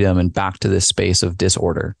and freedom and back to this space of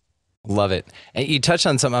disorder. Love it. And you touched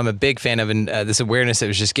on something I'm a big fan of, and this awareness that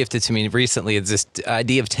was just gifted to me recently is this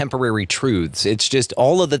idea of temporary truths. It's just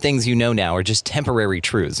all of the things you know now are just temporary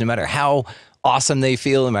truths. No matter how awesome they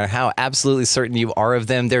feel, no matter how absolutely certain you are of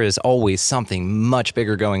them, there is always something much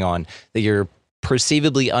bigger going on that you're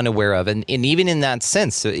perceivably unaware of. And even in that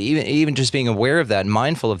sense, so even just being aware of that,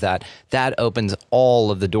 mindful of that, that opens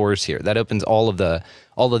all of the doors here. That opens all of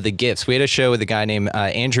the gifts. We had a show with a guy named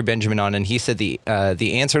Andrew Benjamin on, and he said the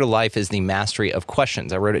answer to life is the mastery of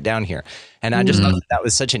questions. I wrote it down here. And I just thought that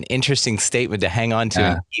was such an interesting statement to hang on to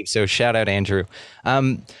and keep. So shout out, Andrew.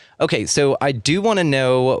 Okay, so I do want to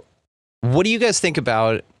know, what do you guys think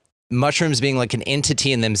about mushrooms being like an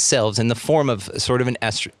entity in themselves in the form of sort of an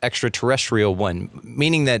extraterrestrial one?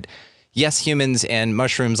 Meaning that yes, humans and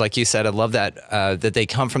mushrooms, like you said, I love that, that they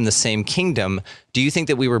come from the same kingdom. Do you think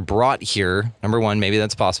that we were brought here? Number one, maybe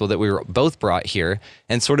that's possible, that we were both brought here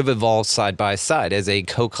and sort of evolved side by side as a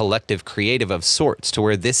co-collective creative of sorts, to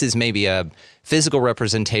where this is maybe a physical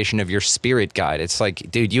representation of your spirit guide. It's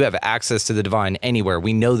like, dude, you have access to the divine anywhere.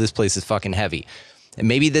 We know this place is fucking heavy. And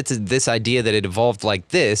maybe that's this idea that it evolved like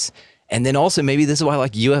this. And then also maybe this is why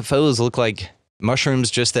like UFOs look like mushrooms,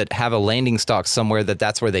 just that have a landing stock somewhere,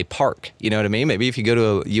 that's where they park. You know what I mean? Maybe if you go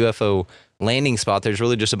to a UFO landing spot, there's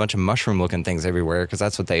really just a bunch of mushroom looking things everywhere, because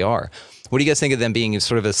that's what they are. What do you guys think of them being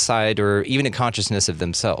sort of a side or even a consciousness of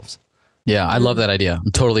themselves? Yeah, I love that idea.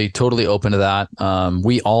 I'm totally open to that.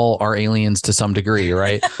 We all are aliens to some degree,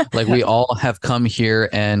 right? Like we all have come here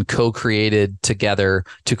and co-created together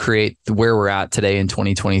to create where we're at today in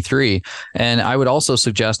 2023. And I would also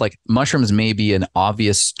suggest like mushrooms may be an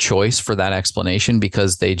obvious choice for that explanation,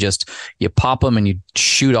 because you pop them and you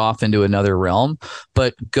shoot off into another realm.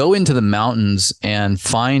 But go into the mountains and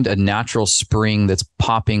find a natural spring that's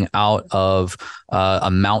popping out of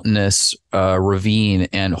a mountainous ravine,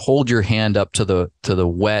 and hold your hand up to the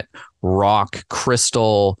wet rock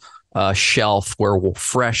crystal shelf where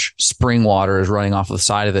fresh spring water is running off the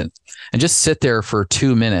side of it, and just sit there for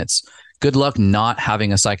 2 minutes. Good luck not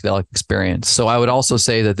having a psychedelic experience. So I would also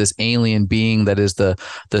say that this alien being that is the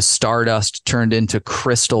stardust turned into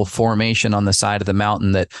crystal formation on the side of the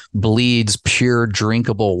mountain that bleeds pure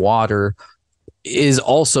drinkable water is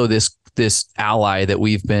also this ally that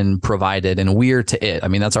we've been provided, and we're to it. I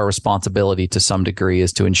mean, that's our responsibility to some degree,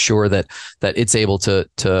 is to ensure that it's able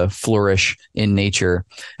to flourish in nature.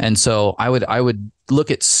 And so I would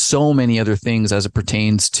look at so many other things as it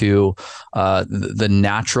pertains to the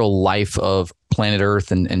natural life of planet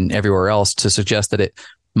Earth and everywhere else, to suggest that it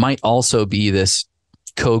might also be this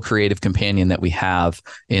co-creative companion that we have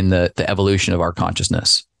in the evolution of our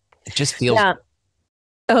consciousness. It just feels... Yeah.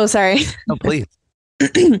 Oh, sorry. No, please.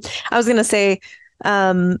 I was going to say,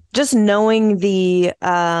 just knowing the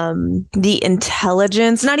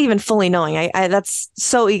intelligence, not even fully knowing, I that's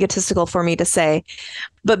so egotistical for me to say,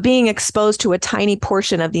 but being exposed to a tiny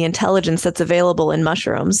portion of the intelligence that's available in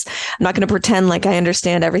mushrooms. I'm not going to pretend like I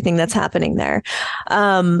understand everything that's happening there.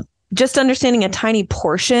 Just understanding a tiny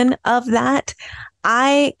portion of that,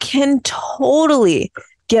 I can totally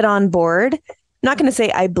get on board. I'm not going to say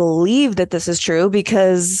I believe that this is true,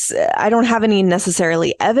 because I don't have any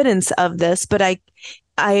necessarily evidence of this, but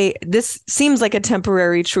this seems like a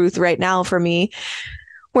temporary truth right now for me,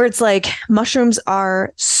 where it's like mushrooms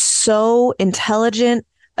are so intelligent,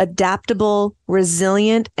 adaptable,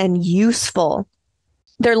 resilient, and useful.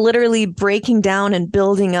 They're literally breaking down and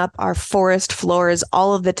building up our forest floors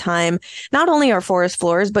all of the time. Not only our forest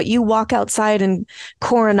floors, but you walk outside in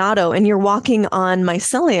Coronado and you're walking on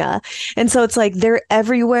mycelia. And so it's like they're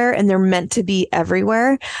everywhere, and they're meant to be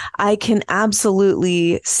everywhere. I can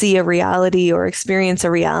absolutely see a reality or experience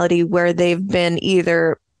a reality where they've been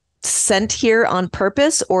either sent here on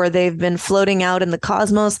purpose, or they've been floating out in the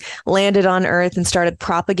cosmos, landed on Earth, and started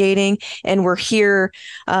propagating. And we're here.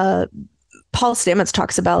 Paul Stamets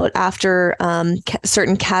talks about after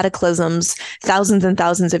certain cataclysms thousands and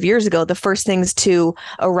thousands of years ago, the first things to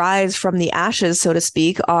arise from the ashes, so to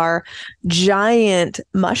speak, are giant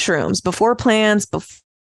mushrooms. Before plants,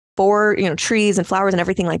 before trees and flowers and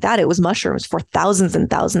everything like that, it was mushrooms for thousands and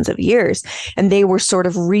thousands of years. And they were sort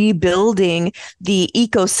of rebuilding the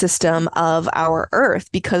ecosystem of our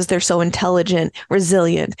Earth, because they're so intelligent,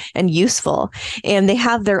 resilient, and useful. And they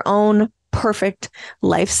have their own perfect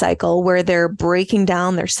life cycle where they're breaking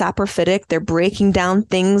down, they're saprophytic, they're breaking down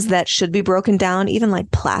things that should be broken down, even like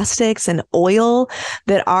plastics and oil,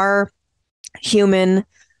 that our human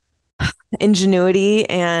ingenuity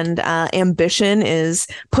and ambition is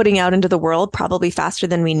putting out into the world probably faster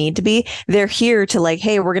than we need to be. They're here to like,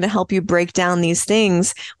 hey, we're going to help you break down these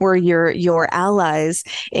things. We're your allies.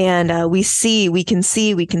 And we can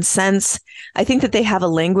sense. I think that they have a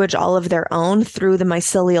language all of their own through the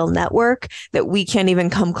mycelial network that we can't even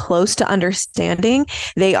come close to understanding.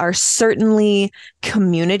 They are certainly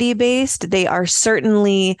community based. They are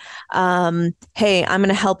certainly, hey, I'm going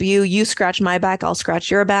to help you. You scratch my back, I'll scratch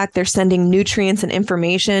your back. They're sending nutrients and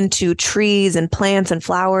information to trees and plants and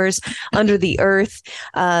flowers under the earth.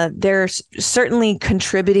 They're certainly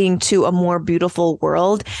contributing to a more beautiful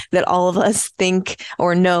world that all of us think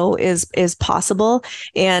or know is possible.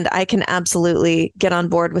 And I can absolutely get on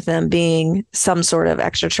board with them being some sort of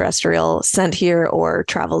extraterrestrial sent here or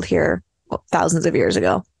traveled here thousands of years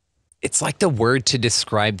ago. it's like the word to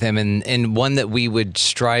describe them, and one that we would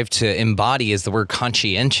strive to embody is the word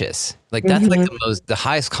conscientious. Like that's like the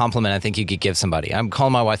highest compliment I think you could give somebody. I'm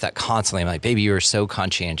calling my wife that constantly. I'm like, baby, you are so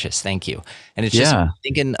conscientious. Thank you. And it's just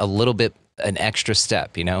thinking a little bit, an extra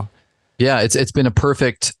step, you know? Yeah, it's been a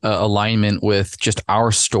perfect alignment with just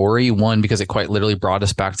our story. One, because it quite literally brought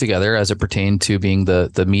us back together as it pertained to being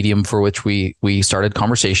the medium for which we started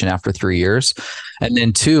conversation after 3 years. And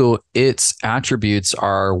then two, its attributes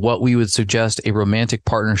are what we would suggest a romantic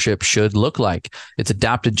partnership should look like. It's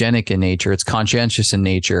adaptogenic in nature. It's conscientious in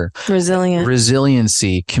nature.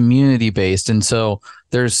 Resiliency, community-based. And so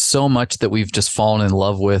there's so much that we've just fallen in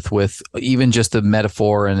love with even just the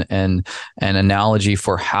metaphor and analogy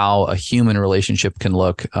for how a human relationship can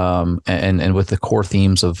look, and with the core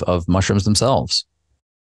themes of mushrooms themselves.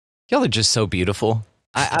 Y'all are just so beautiful.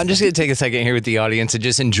 I'm just going to take a second here with the audience and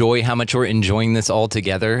just enjoy how much we're enjoying this all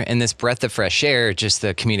together, and this breath of fresh air, just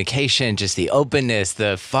the communication, just the openness,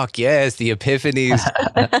 the fuck yes, the epiphanies.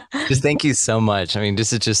 Just thank you so much. I mean,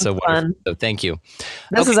 this is just so wonderful. So thank you.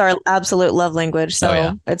 This is our absolute love language.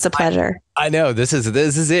 So it's a pleasure. I know this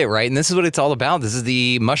is it, right? And this is what it's all about. This is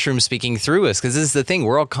the mushroom speaking through us, because this is the thing.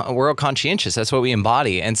 We're all conscientious. That's what we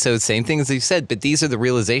embody. And so same thing as you said, but these are the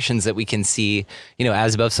realizations that we can see, you know,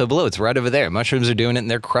 as above, so below. It's right over there. Mushrooms are doing it and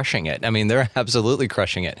they're crushing it. I mean, they're absolutely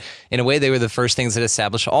crushing it. In a way, they were the first things that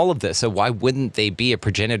established all of this. So why wouldn't they be a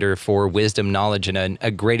progenitor for wisdom, knowledge, and a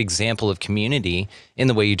great example of community in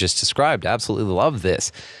the way you just described? Absolutely love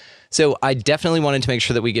this. So I definitely wanted to make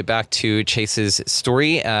sure that we get back to Chase's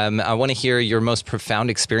story. I want to hear your most profound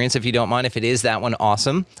experience, if you don't mind. If it is that one,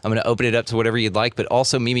 awesome. I'm going to open it up to whatever you'd like, but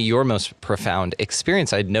also, Mimi, your most profound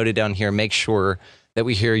experience. I'd noted down here, make sure that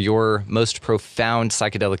we hear your most profound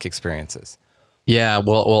psychedelic experiences. Yeah,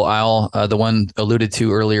 well, I'll the one alluded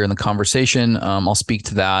to earlier in the conversation. I'll speak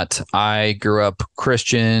to that. I grew up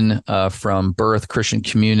Christian from birth, Christian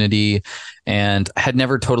community, and had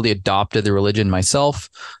never totally adopted the religion myself.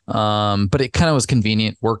 But it kind of was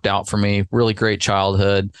convenient, worked out for me. Really great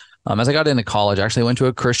childhood. As I got into college, I actually went to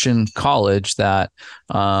a Christian college that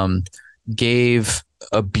gave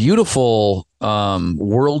a beautiful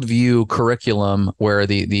worldview curriculum where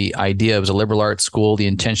the idea was a liberal arts school. The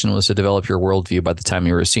intention was to develop your worldview by the time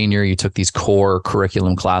you were a senior. You took these core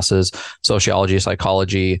curriculum classes: sociology,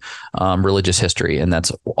 psychology, religious history, and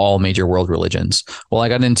that's all major world religions. Well, I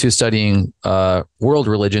got into studying world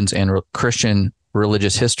religions and Christian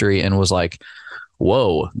religious history and was like,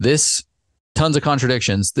 whoa, this tons of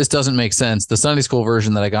contradictions. This doesn't make sense. The Sunday school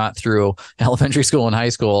version that I got through elementary school and high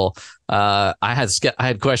school, I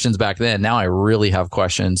had questions back then. Now I really have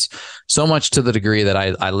questions, so much to the degree that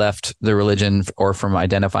I left the religion or from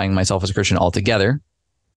identifying myself as a Christian altogether.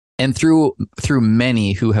 And through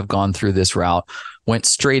many who have gone through this route, went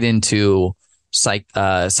straight into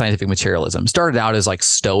scientific materialism. Started out as like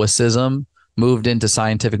Stoicism, moved into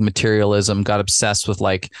scientific materialism, got obsessed with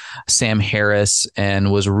like Sam Harris,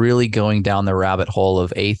 and was really going down the rabbit hole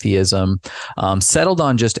of atheism. Settled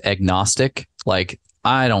on just agnostic. Like,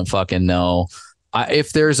 I don't fucking know.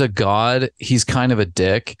 If there's a God, he's kind of a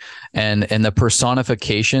dick. And the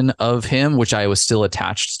personification of him, which I was still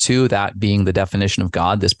attached to, that being the definition of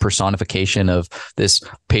God, this personification of this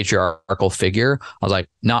patriarchal figure, I was like,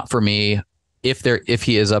 not for me. If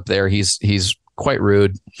he is up there, he's quite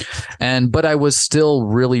rude. But I was still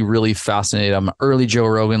really, really fascinated. I'm an early Joe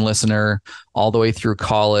Rogan listener all the way through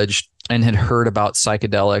college, and had heard about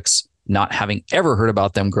psychedelics, not having ever heard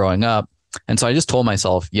about them growing up. And so I just told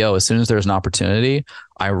myself, yo, as soon as there's an opportunity,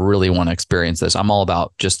 I really want to experience this. I'm all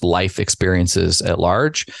about just life experiences at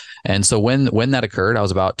large. And so when that occurred, I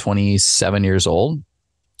was about 27 years old.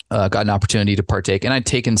 Got an opportunity to partake, and I'd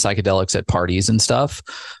taken psychedelics at parties and stuff,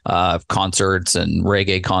 concerts and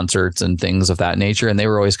reggae concerts and things of that nature. And they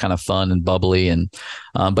were always kind of fun and bubbly. And,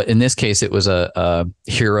 but in this case, it was a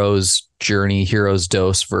hero's journey, hero's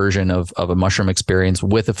dose version of a mushroom experience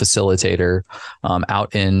with a facilitator,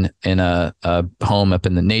 out in a home up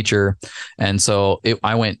in the nature. And so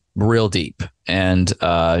I went real deep and,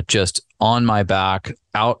 just on my back,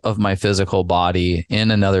 out of my physical body,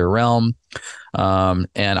 in another realm.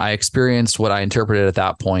 And I experienced what I interpreted at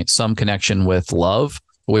that point, some connection with love,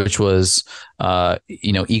 which was,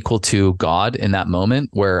 equal to God in that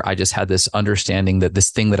moment, where I just had this understanding that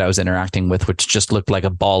this thing that I was interacting with, which just looked like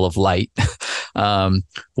a ball of light,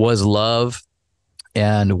 was love,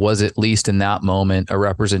 and was, at least in that moment, a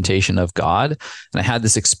representation of God. And I had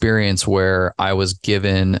this experience where I was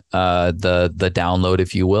given the download,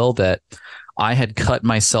 if you will, that I had cut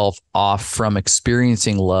myself off from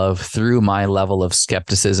experiencing love through my level of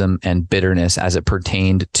skepticism and bitterness as it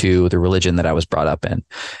pertained to the religion that I was brought up in.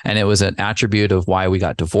 And it was an attribute of why we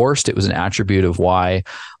got divorced. It was an attribute of why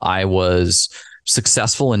I was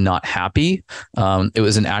successful and not happy. It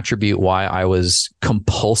was an attribute why I was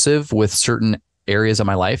compulsive with certain areas of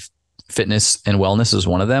my life. Fitness and wellness is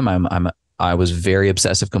one of them. I was very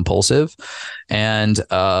obsessive compulsive. And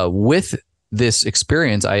with this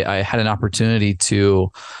experience, I had an opportunity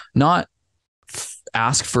to not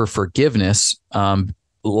ask for forgiveness,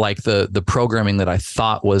 like the programming that I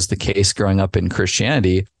thought was the case growing up in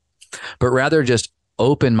Christianity, but rather just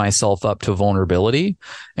open myself up to vulnerability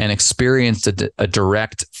and experienced a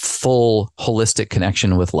direct, full, holistic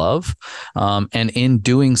connection with love. And in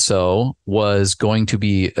doing so was going to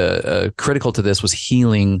be critical to this was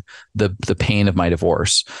healing the pain of my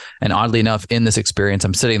divorce. And oddly enough, in this experience,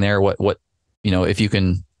 I'm sitting there, if you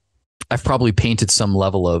can, I've probably painted some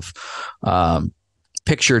level of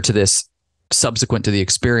picture to this subsequent to the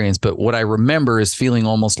experience, but what I remember is feeling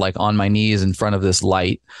almost like on my knees in front of this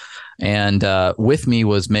light. And with me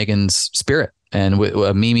was Megan's spirit and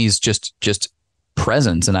Mimi's just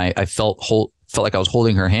presence. And I felt like I was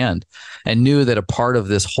holding her hand and knew that a part of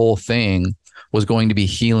this whole thing was going to be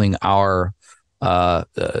healing our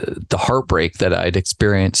the heartbreak that I'd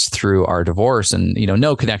experienced through our divorce. And,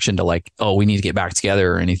 no connection to like, oh, we need to get back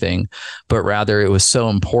together or anything, but rather it was so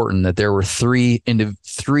important that there were three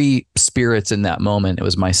spirits in that moment. It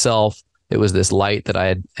was myself. It was this light that I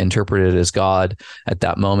had interpreted as God at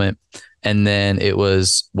that moment. And then it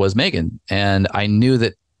was Megan. And I knew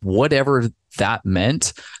that whatever that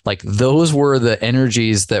meant, like those were the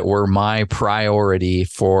energies that were my priority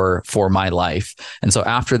for my life. And so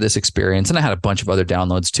after this experience, and I had a bunch of other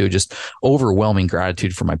downloads too, just overwhelming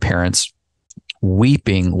gratitude for my parents,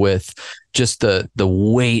 weeping with just the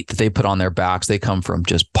weight that they put on their backs. They come from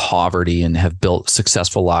just poverty and have built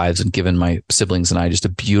successful lives and given my siblings and I just a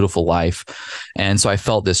beautiful life. And so I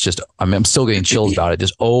felt this I'm still getting chills about it,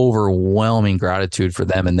 just overwhelming gratitude for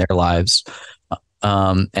them and their lives.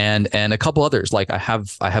 And a couple others, like I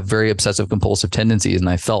have very obsessive compulsive tendencies. And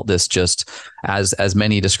I felt this just as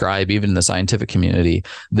many describe, even in the scientific community,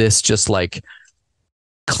 this just like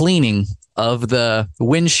cleaning of the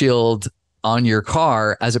windshield on your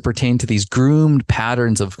car as it pertained to these groomed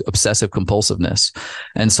patterns of obsessive compulsiveness.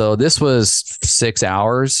 And so this was 6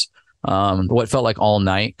 hours, what felt like all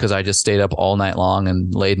night, because I just stayed up all night long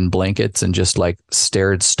and laid in blankets and just like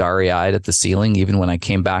stared starry-eyed at the ceiling, even when I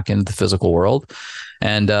came back into the physical world.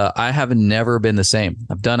 And I have never been the same.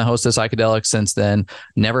 I've done a host of psychedelics since then,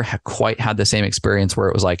 never quite had the same experience where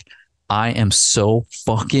it was like, I am so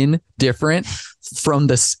fucking different from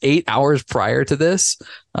the 8 hours prior to this.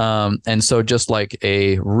 And so just like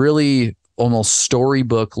a really almost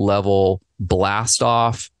storybook level blast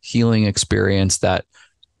off healing experience, that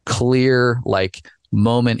clear like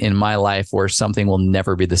moment in my life where something will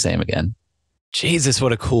never be the same again. Jesus,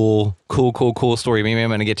 what a cool story. Maybe I'm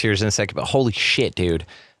going to get to yours in a second, but holy shit, dude.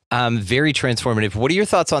 Very transformative. What are your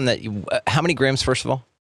thoughts on that? How many grams, first of all?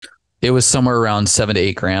 It was somewhere around 7 to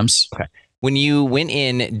 8 grams. Okay. When you went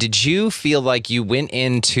in, did you feel like you went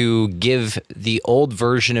in to give the old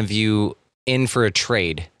version of you in for a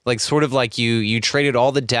trade? Like sort of like you traded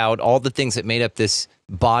all the doubt, all the things that made up this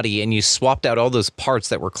body, and you swapped out all those parts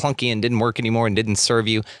that were clunky and didn't work anymore and didn't serve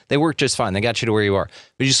you. They worked just fine. They got you to where you are.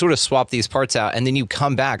 But you sort of swap these parts out and then you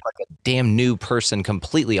come back like a damn new person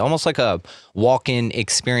completely, almost like a walk-in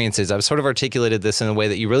experiences. I've sort of articulated this in a way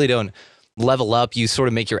that you really don't level up. You sort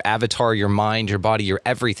of make your avatar, your mind, your body, your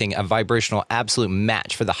everything a vibrational absolute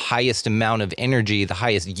match for the highest amount of energy, the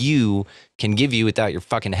highest you can give you without your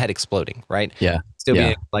fucking head exploding, right? Yeah. Still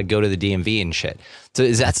being able to, like, go to the DMV and shit. So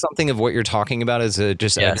is that something of what you're talking about as a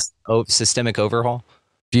systemic overhaul?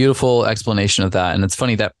 Beautiful explanation of that. And it's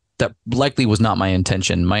funny that likely was not my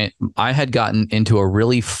intention. I had gotten into a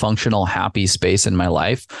really functional, happy space in my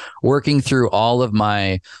life, working through all of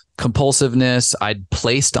my compulsiveness. I'd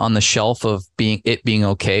placed on the shelf of being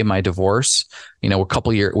okay, my divorce. We're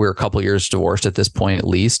a couple years divorced at this point, at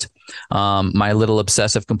least. My little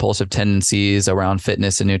obsessive compulsive tendencies around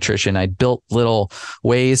fitness and nutrition, I'd built little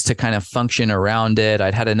ways to kind of function around it.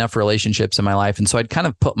 I'd had enough relationships in my life. And so I'd kind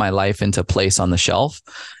of put my life into place on the shelf.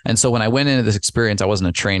 And so when I went into this experience, I wasn't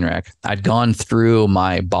a train wreck. I'd gone through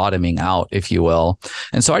my bottoming out, if you will.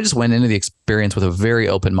 And so I just went into the experience with a very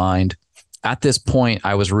open mind, at this point,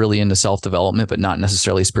 I was really into self-development, but not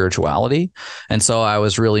necessarily spirituality. And so I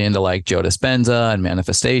was really into like Joe Dispenza and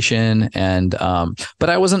manifestation. And, but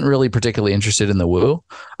I wasn't really particularly interested in the woo.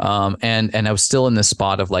 And I was still in this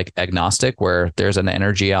spot of like agnostic, where there's an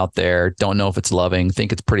energy out there. Don't know if it's loving,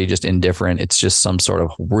 think it's pretty just indifferent. It's just some sort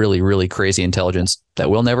of really, really crazy intelligence that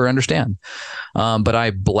we'll never understand. But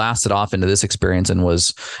I blasted off into this experience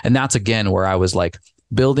and that's again where I was like,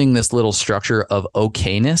 building this little structure of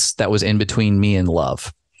okayness that was in between me and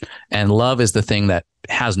love. And love is the thing that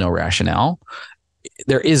has no rationale.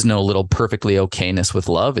 There is no little perfectly okayness with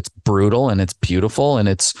love. It's brutal and it's beautiful and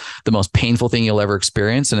it's the most painful thing you'll ever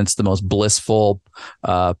experience. And it's the most blissful,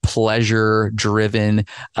 pleasure driven,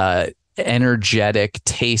 energetic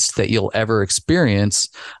taste that you'll ever experience.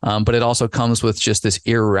 But it also comes with just this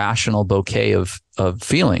irrational bouquet of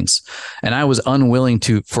feelings. And I was unwilling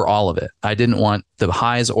for all of it. I didn't want the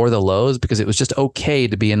highs or the lows because it was just okay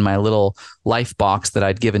to be in my little life box that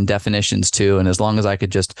I'd given definitions to. And as long as I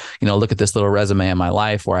could just, look at this little resume in my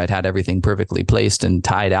life where I'd had everything perfectly placed and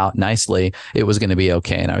tied out nicely, it was going to be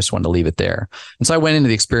okay. And I just wanted to leave it there. And so I went into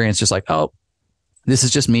the experience just like, oh, this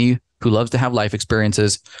is just me who loves to have life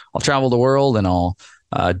experiences. I'll travel the world and I'll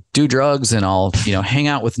do drugs and I'll, hang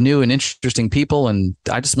out with new and interesting people. And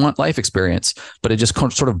I just want life experience. But it just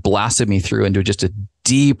sort of blasted me through into just a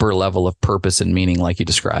deeper level of purpose and meaning, like you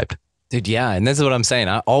described. Dude, yeah. And this is what I'm saying.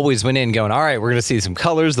 I always went in going, all right, we're going to see some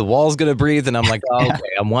colors. The wall's going to breathe. And I'm like, oh, okay,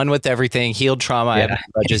 I'm one with everything. Healed trauma. Yeah.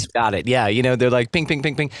 I just got it. Yeah. They're like ping, ping,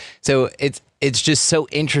 ping, ping. So it's just so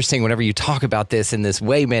interesting whenever you talk about this in this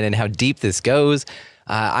way, man, and how deep this goes.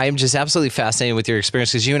 I'm just absolutely fascinated with your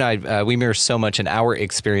experience because you and I, we mirror so much in our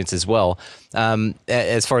experience as well.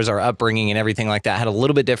 As far as our upbringing and everything like that, I had a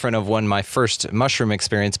little bit different of my first mushroom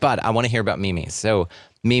experience, but I want to hear about Mimi. So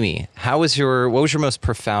Mimi, what was your most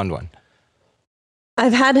profound one?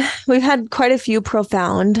 We've had quite a few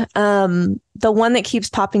profound. The one that keeps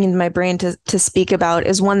popping into my brain to speak about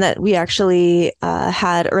is one that we actually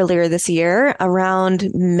had earlier this year around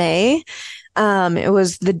May. It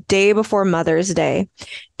was the day before Mother's Day.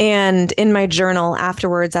 And in my journal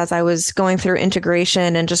afterwards, as I was going through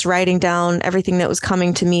integration and just writing down everything that was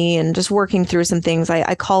coming to me and just working through some things,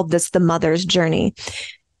 I called this the mother's journey.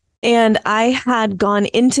 And I had gone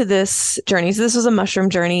into this journey. So this was a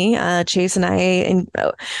mushroom journey. Chase and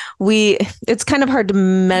it's kind of hard to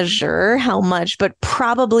measure how much, but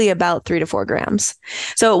probably about 3 to 4 grams.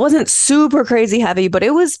 So it wasn't super crazy heavy, but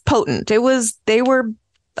it was potent. They were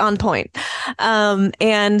on point.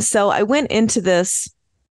 And so I went into this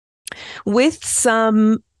with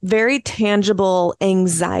some very tangible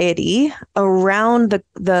anxiety around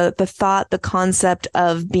the thought, the concept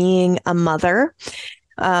of being a mother.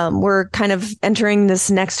 We're kind of entering this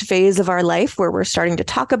next phase of our life where we're starting to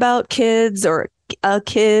talk about kids or a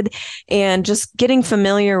kid and just getting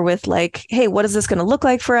familiar with like, hey, what is this going to look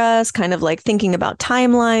like for us? Kind of like thinking about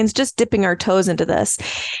timelines, just dipping our toes into this.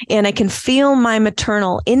 And I can feel my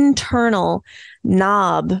maternal internal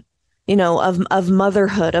knob, of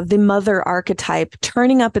motherhood, of the mother archetype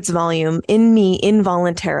turning up its volume in me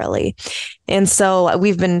involuntarily. And so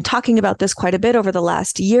we've been talking about this quite a bit over the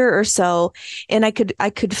last year or so. And I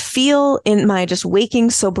could feel in my just waking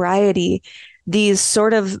sobriety these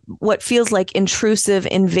sort of what feels like intrusive,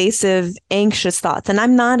 invasive, anxious thoughts. And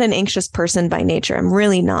I'm not an anxious person by nature. I'm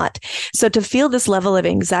really not. So to feel this level of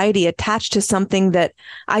anxiety attached to something that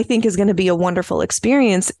I think is going to be a wonderful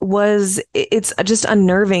experience it's just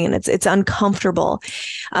unnerving and it's uncomfortable.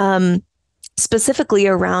 Specifically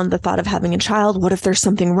around the thought of having a child. What if there's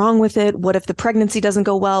something wrong with it? What if the pregnancy doesn't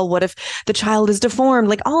go well? What if the child is deformed?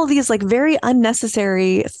 Like all of these like very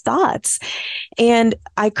unnecessary thoughts. And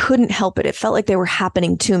I couldn't help it. It felt like they were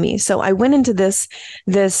happening to me. So I went into this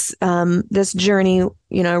journey.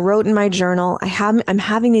 I wrote in my journal, I'm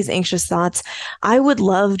having these anxious thoughts. I would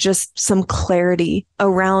love just some clarity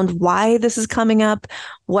around why this is coming up,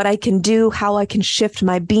 what I can do, how I can shift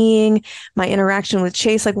my being, my interaction with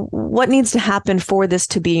Chase, like what needs to happen for this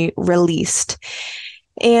to be released.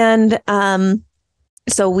 And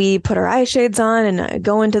so we put our eye shades on and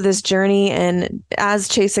go into this journey. And as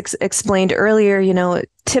Chase explained earlier,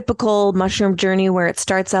 typical mushroom journey where it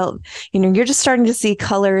starts out, you're just starting to see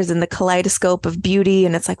colors and the kaleidoscope of beauty.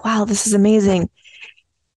 And it's like, wow, this is amazing.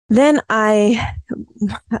 Then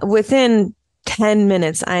within 10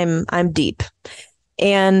 minutes, I'm deep.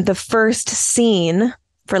 And the first scene,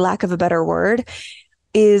 for lack of a better word,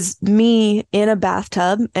 is me in a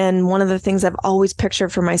bathtub. And one of the things I've always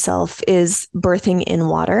pictured for myself is birthing in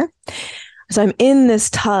water. So I'm in this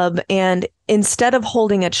tub, and instead of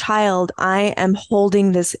holding a child, I am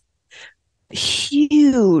holding this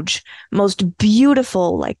huge, most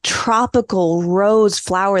beautiful, like tropical rose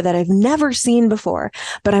flower that I've never seen before.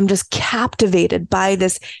 But I'm just captivated by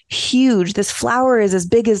this flower is as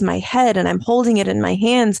big as my head, and I'm holding it in my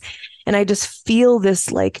hands. And I just feel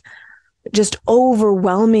this like just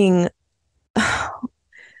overwhelming,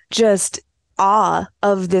 just awe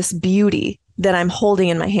of this beauty that I'm holding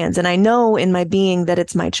in my hands. And I know in my being that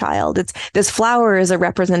it's my child. This flower is a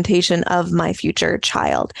representation of my future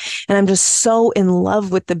child. And I'm just so in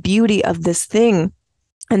love with the beauty of this thing.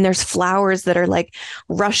 And there's flowers that are like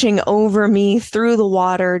rushing over me through the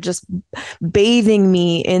water, just bathing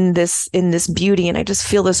me in this beauty. And I just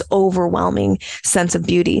feel this overwhelming sense of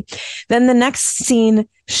beauty. Then the next scene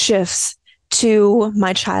shifts to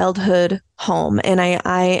my childhood home. And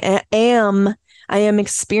I am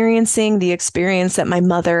experiencing the experience that my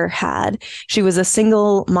mother had. She was a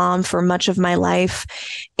single mom for much of my life.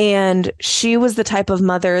 And she was the type of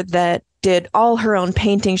mother that did all her own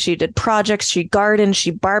painting. She did projects, she gardened,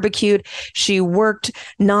 she barbecued, she worked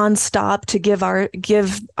nonstop to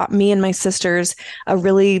give me and my sisters a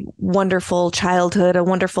really wonderful childhood, a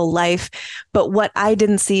wonderful life. But what I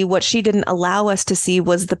didn't see, what she didn't allow us to see,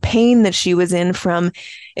 was the pain that she was in from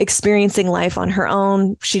experiencing life on her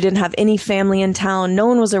own. She didn't have any family in town. No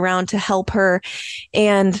one was around to help her.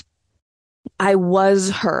 And I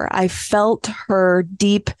was her. I felt her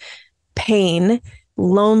deep pain,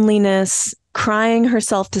 loneliness, crying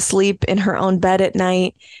herself to sleep in her own bed at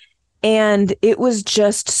night. And it was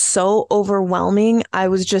just so overwhelming. I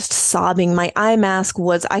was just sobbing. My eye mask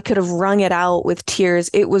I could have wrung it out with tears.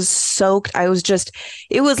 It was soaked.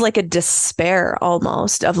 It was like a despair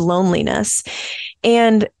almost of loneliness.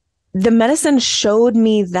 And the medicine showed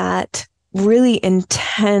me that really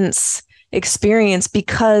intense experience,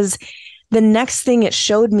 because the next thing it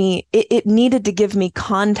showed me, it needed to give me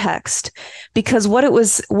context, because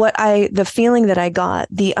the feeling that I got,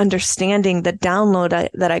 the understanding, the download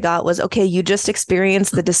that I got was, okay, you just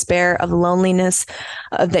experienced the despair of loneliness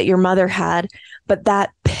that your mother had, but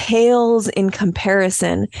that pales in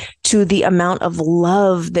comparison to the amount of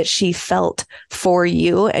love that she felt for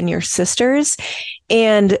you and your sisters.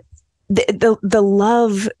 And the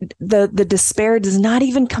love, the despair does not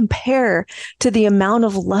even compare to the amount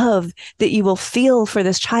of love that you will feel for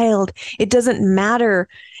this child. It doesn't matter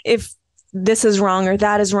if this is wrong or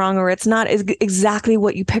that is wrong, or it's not exactly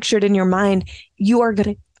what you pictured in your mind. You are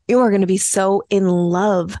going to be so in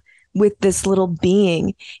love with this little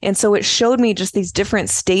being. And so it showed me just these different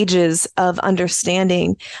stages of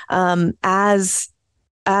understanding as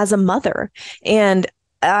a mother. And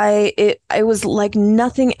it was like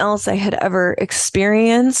nothing else I had ever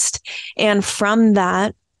experienced. And from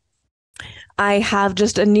that, I have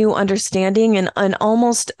just a new understanding and an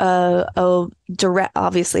almost a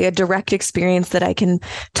direct experience that I can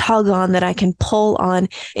tug on, that I can pull on.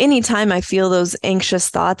 Anytime I feel those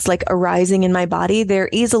anxious thoughts like arising in my body, they're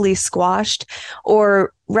easily squashed,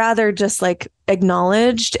 or rather just like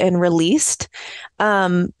acknowledged and released,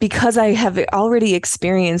 because I have already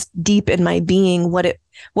experienced deep in my being what it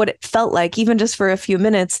felt like, even just for a few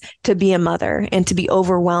minutes, to be a mother and to be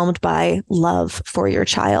overwhelmed by love for your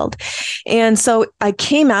child. And so I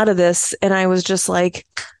came out of this and I was just like,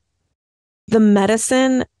 the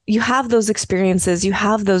medicine, you have those experiences, you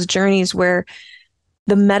have those journeys where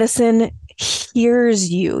the medicine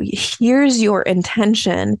hears you, hears your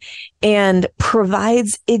intention, and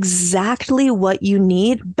provides exactly what you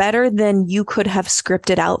need, better than you could have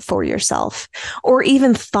scripted out for yourself or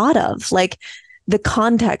even thought of. Like, the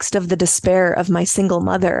context of the despair of my single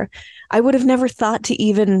mother, I would have never thought to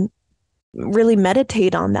even really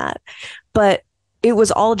meditate on that. But it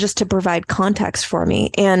was all just to provide context for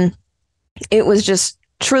me. And it was just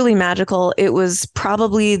truly magical. It was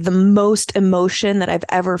probably the most emotion that I've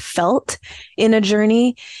ever felt in a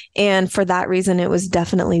journey. And for that reason, it was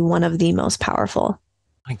definitely one of the most powerful.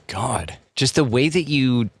 My God. Just the way that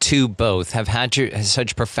you two both have had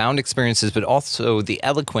such profound experiences, but also the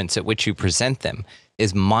eloquence at which you present them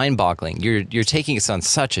is mind-boggling. You're taking us on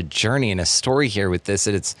such a journey and a story here with this,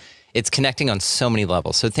 that it's connecting on so many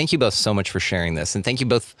levels. So thank you both so much for sharing this, and thank you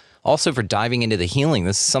both also for diving into the healing.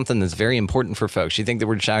 This is something that's very important for folks. You think that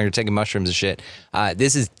we're just out here taking mushrooms and shit.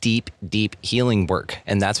 This is deep, deep healing work,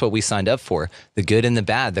 and that's what we signed up for. The good and the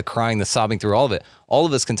bad, the crying, the sobbing through all of it. All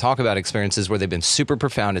of us can talk about experiences where they've been super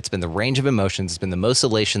profound. It's been the range of emotions. It's been the most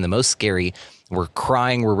elation, the most scary. We're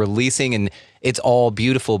crying, we're releasing, and it's all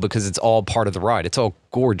beautiful because it's all part of the ride. It's all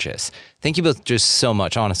gorgeous. Thank you both just so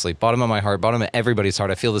much, honestly. Bottom of my heart, bottom of everybody's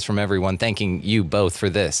heart. I feel this from everyone. Thanking you both for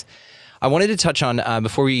this. I wanted to touch on,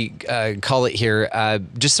 before we call it here,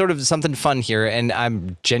 just sort of something fun here, and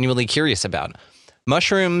I'm genuinely curious about.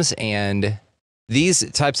 mushrooms and these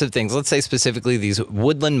types of things, let's say specifically these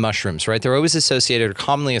woodland mushrooms, right? They're always associated, or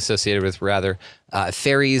commonly associated with rather,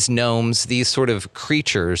 fairies, gnomes, these sort of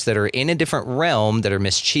creatures that are in a different realm, that are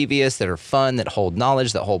mischievous, that are fun, that hold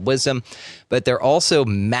knowledge, that hold wisdom, but they're also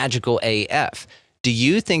magical AF. Do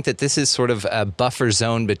you think that this is sort of a buffer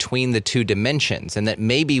zone between the two dimensions, and that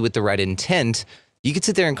maybe with the right intent, you could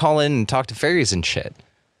sit there and call in and talk to fairies and shit?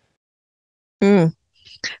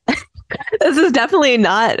 This is definitely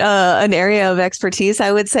not an area of expertise,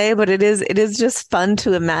 I would say, but it is just fun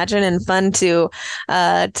to imagine and fun to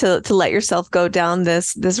let yourself go down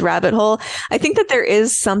this rabbit hole. I think that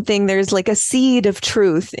there's like a seed of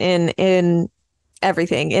truth in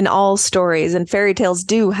everything, in all stories, and fairy tales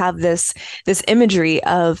do have this imagery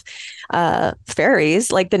of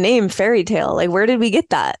fairies, like the name fairy tale. Like, where did we get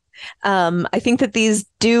that? I think that these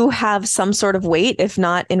do have some sort of weight, if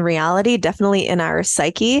not in reality, definitely in our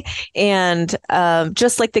psyche. And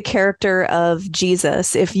just like the character of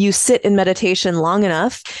Jesus, if you sit in meditation long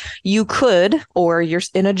enough, you could, or you're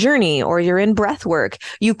in a journey, or you're in breath work,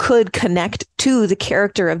 you could connect to the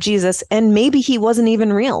character of Jesus. And maybe he wasn't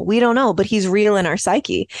even real. We don't know, but he's real in our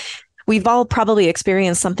psyche. We've all probably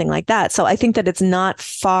experienced something like that. So I think that it's not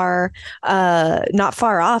far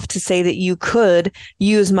off to say that you could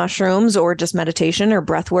use mushrooms or just meditation or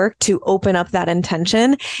breath work to open up that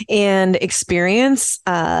intention and experience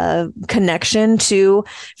connection to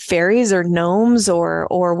fairies or gnomes or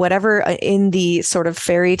whatever in the sort of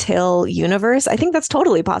fairy tale universe. I think that's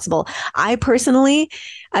totally possible.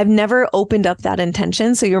 I've never opened up that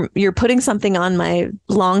intention. So you're putting something on my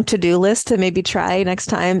long to-do list to maybe try next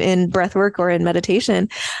time in breathwork or in meditation.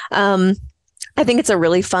 I think it's a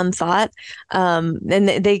really fun thought. And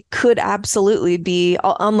they could absolutely be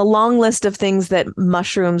on the long list of things that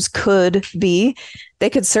mushrooms could be. They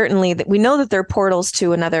could certainly, we know that they're portals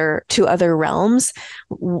to other realms.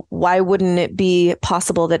 Why wouldn't it be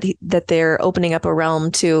possible that they're opening up a realm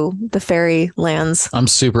to the fairy lands? I'm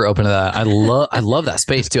super open to that. I love that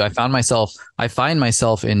space too. I find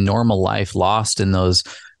myself in normal life lost in those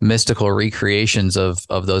mystical recreations of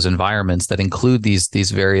those environments that include these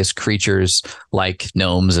various creatures like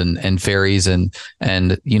gnomes and fairies and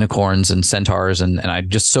unicorns and centaurs, and I'm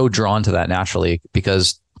just so drawn to that naturally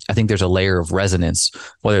because I think there's a layer of resonance,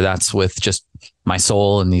 whether that's with just my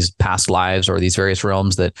soul in these past lives or these various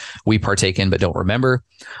realms that we partake in but don't remember,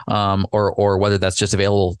 or whether that's just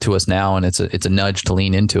available to us now and it's a nudge to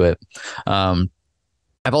lean into it.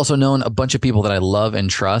 I've also known a bunch of people that I love and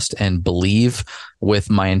trust and believe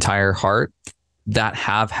with my entire heart that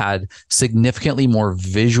have had significantly more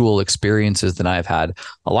visual experiences than I've had.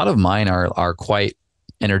 A lot of mine are quite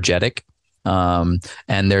energetic.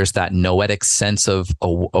 And there's that noetic sense of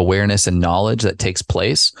awareness and knowledge that takes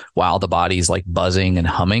place while the body's like buzzing and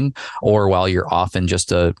humming, or while you're off in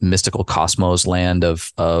just a mystical cosmos land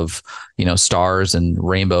of stars and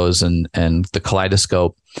rainbows and the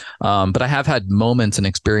kaleidoscope. But I have had moments and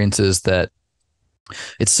experiences that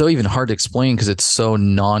it's so even hard to explain because it's so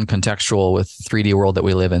non-contextual with 3D world that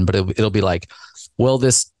we live in. But it'll be like, well,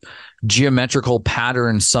 this geometrical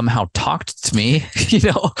pattern somehow talked to me,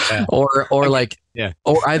 yeah. or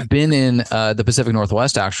I've been in the Pacific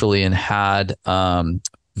Northwest actually and had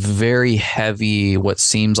very heavy, what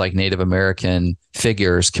seems like Native American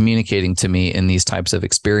figures communicating to me in these types of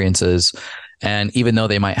experiences. And even though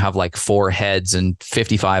they might have like 4 heads and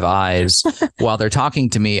 55 eyes while they're talking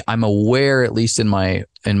to me, I'm aware, at least in my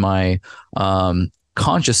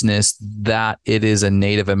consciousness, that it is a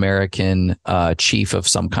Native American chief of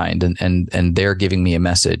some kind, and they're giving me a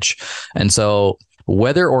message. And so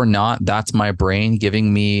whether or not that's my brain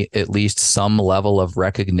giving me at least some level of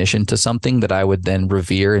recognition to something that I would then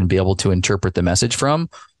revere and be able to interpret the message from,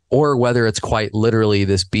 or whether it's quite literally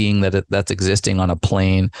this being that's existing on a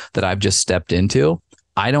plane that I've just stepped into,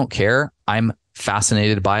 I don't care. I'm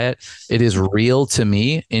fascinated by it. It is real to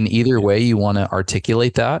me in either way you want to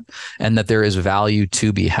articulate that, and that there is value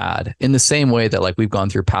to be had in the same way that like we've gone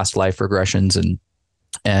through past life regressions.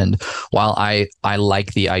 And while I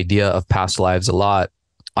like the idea of past lives a lot,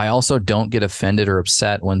 I also don't get offended or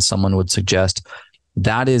upset when someone would suggest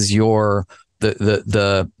that is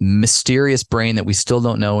the mysterious brain that we still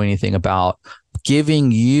don't know anything about,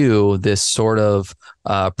 giving you this sort of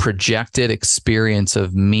projected experience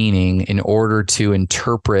of meaning in order to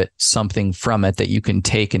interpret something from it that you can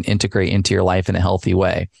take and integrate into your life in a healthy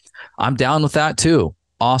way. I'm down with that too.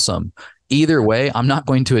 Awesome. Either way, I'm not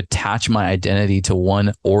going to attach my identity to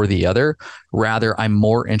one or the other. Rather, I'm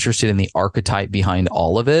more interested in the archetype behind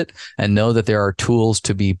all of it and know that there are tools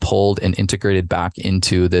to be pulled and integrated back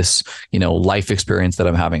into this, life experience that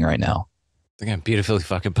I'm having right now. Again, beautifully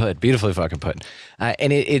fucking put. Beautifully fucking put.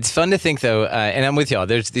 And it's fun to think, though, and I'm with y'all.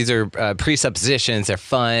 These are presuppositions. They're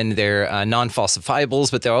fun. They're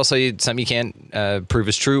non-falsifiables, but they're also something you can't prove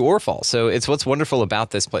is true or false. So it's what's wonderful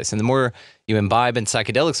about this place. And the more you imbibe in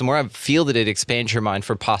psychedelics, the more I feel that it expands your mind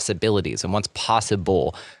for possibilities and what's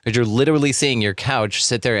possible. Because you're literally seeing your couch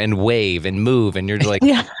sit there and wave and move, and you're like,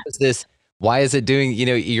 what is this? Why is it doing,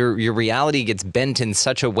 your reality gets bent in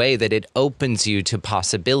such a way that it opens you to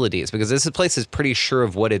possibilities, because this place is pretty sure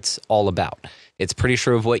of what it's all about. It's pretty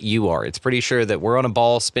sure of what you are. It's pretty sure that we're on a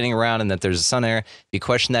ball spinning around and that there's a sun there. If you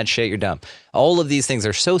question that shit, you're dumb. All of these things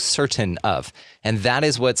are so certain of. And that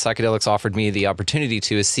is what psychedelics offered me the opportunity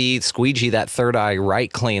to, is squeegee that third eye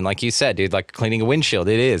right clean. Like you said, dude, like cleaning a windshield.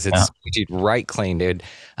 It is. It's squeegeed right clean, dude.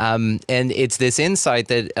 And it's this insight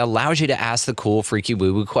that allows you to ask the cool, freaky,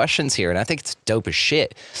 woo-woo questions here. And I think it's dope as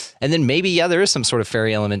shit. And then maybe, there is some sort of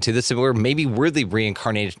fairy element to this, where maybe we're the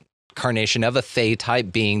reincarnation of a fae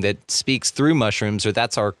type being that speaks through mushrooms, or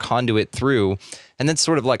that's our conduit through, and then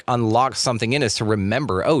sort of like unlocks something in us to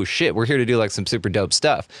remember, oh shit, we're here to do like some super dope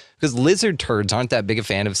stuff. Because lizard turds aren't that big a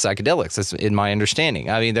fan of psychedelics, that's in my understanding.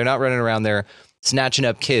 I mean, they're not running around there snatching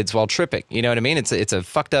up kids while tripping. You know what I mean? It's a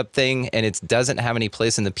fucked up thing, and it doesn't have any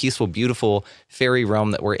place in the peaceful, beautiful fairy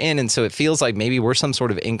realm that we're in. And so it feels like maybe we're some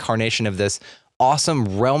sort of incarnation of this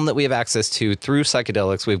awesome realm that we have access to through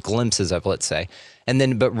psychedelics. We have glimpses of, let's say. And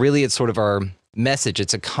then, but really it's sort of our message.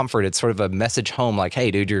 It's a comfort. It's sort of a message home, like, hey,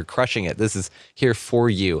 dude, you're crushing it. This is here for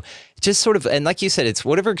you. Just sort of, and like you said, it's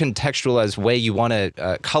whatever contextualized way you want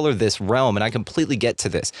to color this realm. And I completely get to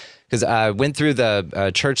this, because I went through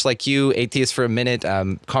the Church Like You, Atheist for a Minute,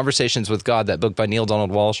 Conversations with God, that book by Neil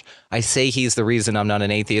Donald Walsh. I say he's the reason I'm not an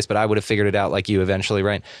atheist, but I would have figured it out like you eventually,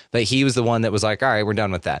 right? But he was the one that was like, all right, we're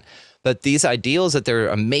done with that. But these ideals, that there are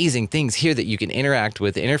amazing things here that you can interact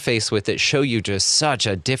with, interface with, that show you just such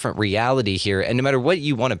a different reality here. And no matter what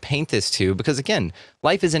you want to paint this to, because again,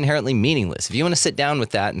 life is inherently meaningless. If you want to sit down with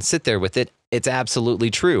that and sit there with it, it's absolutely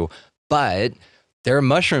true. But there are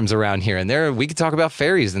mushrooms around here, and we could talk about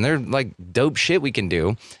fairies, and they're like dope shit we can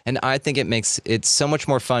do. And I think it makes it so much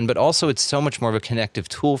more fun, but also it's so much more of a connective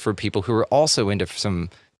tool for people who are also into some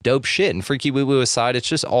dope shit. And freaky woo woo aside, it's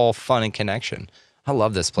just all fun and connection. I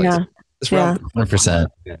love this place. Yeah. This realm, 100%.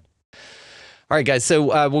 All right, guys.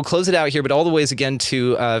 So we'll close it out here, but all the ways again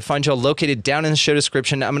to find y'all located down in the show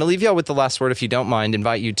description. I'm going to leave y'all with the last word, if you don't mind.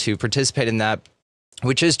 Invite you to participate in that,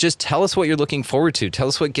 which is just tell us what you're looking forward to. Tell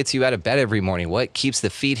us what gets you out of bed every morning. What keeps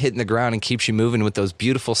the feet hitting the ground and keeps you moving with those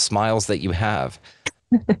beautiful smiles that you have.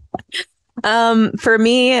 For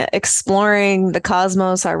me, exploring the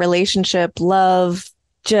cosmos, our relationship, love,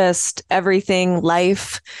 just everything,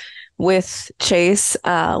 life, with Chase,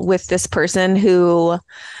 with this person who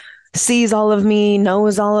sees all of me,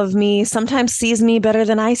 knows all of me, sometimes sees me better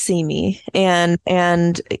than I see me, and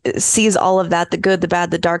sees all of that, the good, the bad,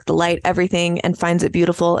 the dark, the light, everything, and finds it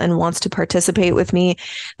beautiful and wants to participate with me.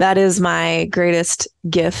 That is my greatest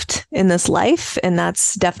gift in this life. And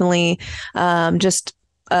that's definitely just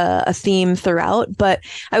a theme throughout. But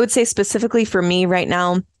I would say specifically for me right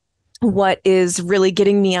now, what is really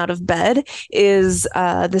getting me out of bed is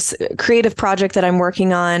this creative project that I'm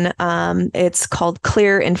working on. It's called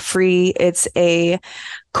Clear and Free. It's a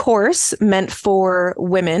course meant for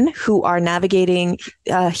women who are navigating,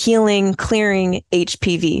 healing, clearing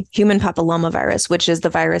HPV, human papillomavirus, which is the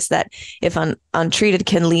virus that, if untreated,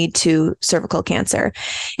 can lead to cervical cancer.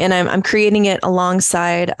 And I'm creating it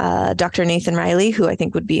alongside Dr. Nathan Riley, who I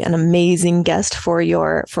think would be an amazing guest for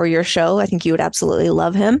your show. I think you would absolutely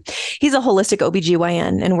love him. He's a holistic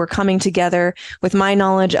OBGYN, and we're coming together with my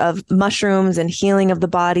knowledge of mushrooms and healing of the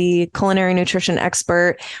body, culinary nutrition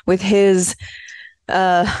expert, with his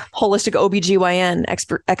holistic OBGYN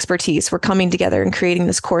expertise. We're coming together and creating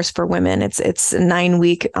this course for women. It's a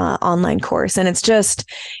 9-week online course, and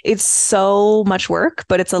it's so much work,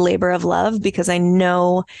 but it's a labor of love, because I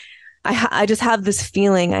know I just have this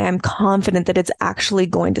feeling, I am confident that it's actually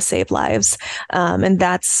going to save lives. And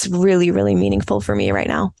that's really, really meaningful for me right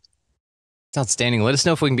now. It's outstanding. Let us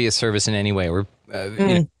know if we can be of service in any way. We're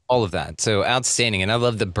all of that. So outstanding. And I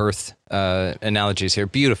love the birth analogies here.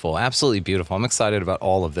 Beautiful. Absolutely beautiful. I'm excited about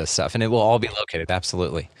all of this stuff, and it will all be located.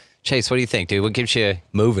 Absolutely. Chase, what do you think, dude? What keeps you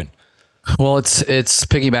moving? Well, it's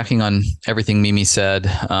piggybacking on everything Mimi said.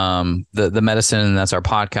 The medicine, and that's our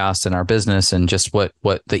podcast and our business, and just what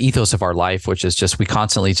the ethos of our life, which is just we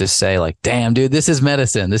constantly just say like, "Damn, dude, this is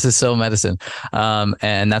medicine. This is so medicine,"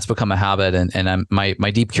 and that's become a habit. And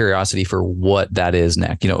my deep curiosity for what that is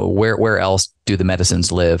next. Where else do the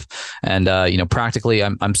medicines live? And practically,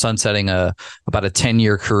 I'm sunsetting about a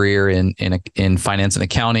 10-year career in finance and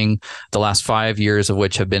accounting. The last 5 years of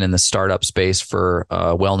which have been in the startup space for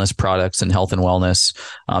wellness products and health and wellness,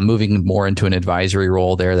 moving more into an advisory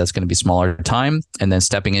role there. That's going to be smaller time, and then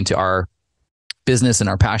stepping into our business and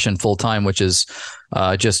our passion full time, which is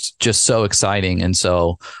just so exciting. And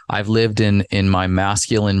so I've lived in my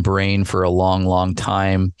masculine brain for a long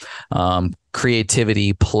time.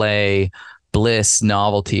 Creativity, play, bliss,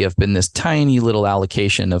 novelty have been this tiny little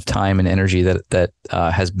allocation of time and energy that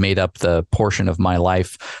has made up the portion of my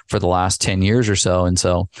life for the last 10 years or so. And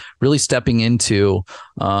so really stepping into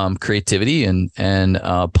creativity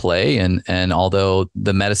and play. And although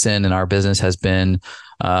the medicine in our business has been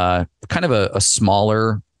kind of a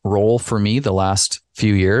smaller role for me the last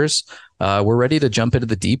few years, we're ready to jump into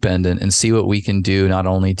the deep end and see what we can do, not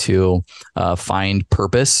only to find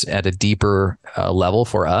purpose at a deeper level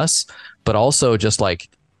for us, but also just like,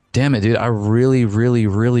 damn it, dude, I really, really,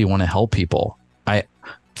 really want to help people. I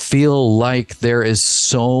feel like there is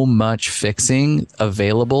so much fixing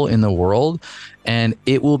available in the world, and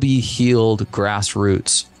it will be healed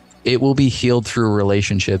grassroots. It will be healed through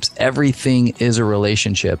relationships. Everything is a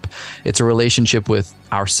relationship. It's a relationship with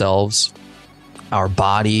ourselves, our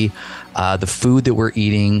body, the food that we're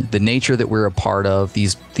eating, the nature that we're a part of,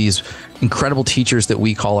 these incredible teachers that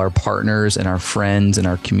we call our partners and our friends and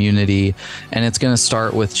our community. And it's going to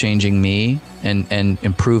start with changing me and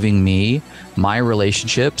improving me, my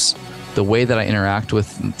relationships, the way that I interact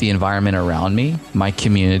with the environment around me, my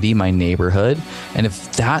community, my neighborhood. And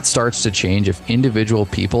if that starts to change, if individual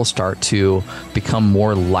people start to become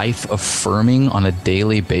more life affirming on a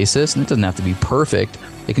daily basis, and it doesn't have to be perfect,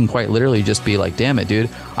 it can quite literally just be like, damn it, dude,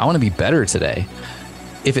 I want to be better today.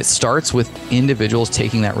 If it starts with individuals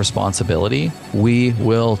taking that responsibility, we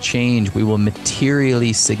will change. We will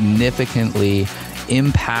materially, significantly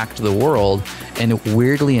impact the world. And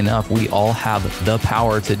weirdly enough, we all have the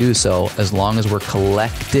power to do so as long as we're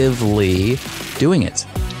collectively doing it.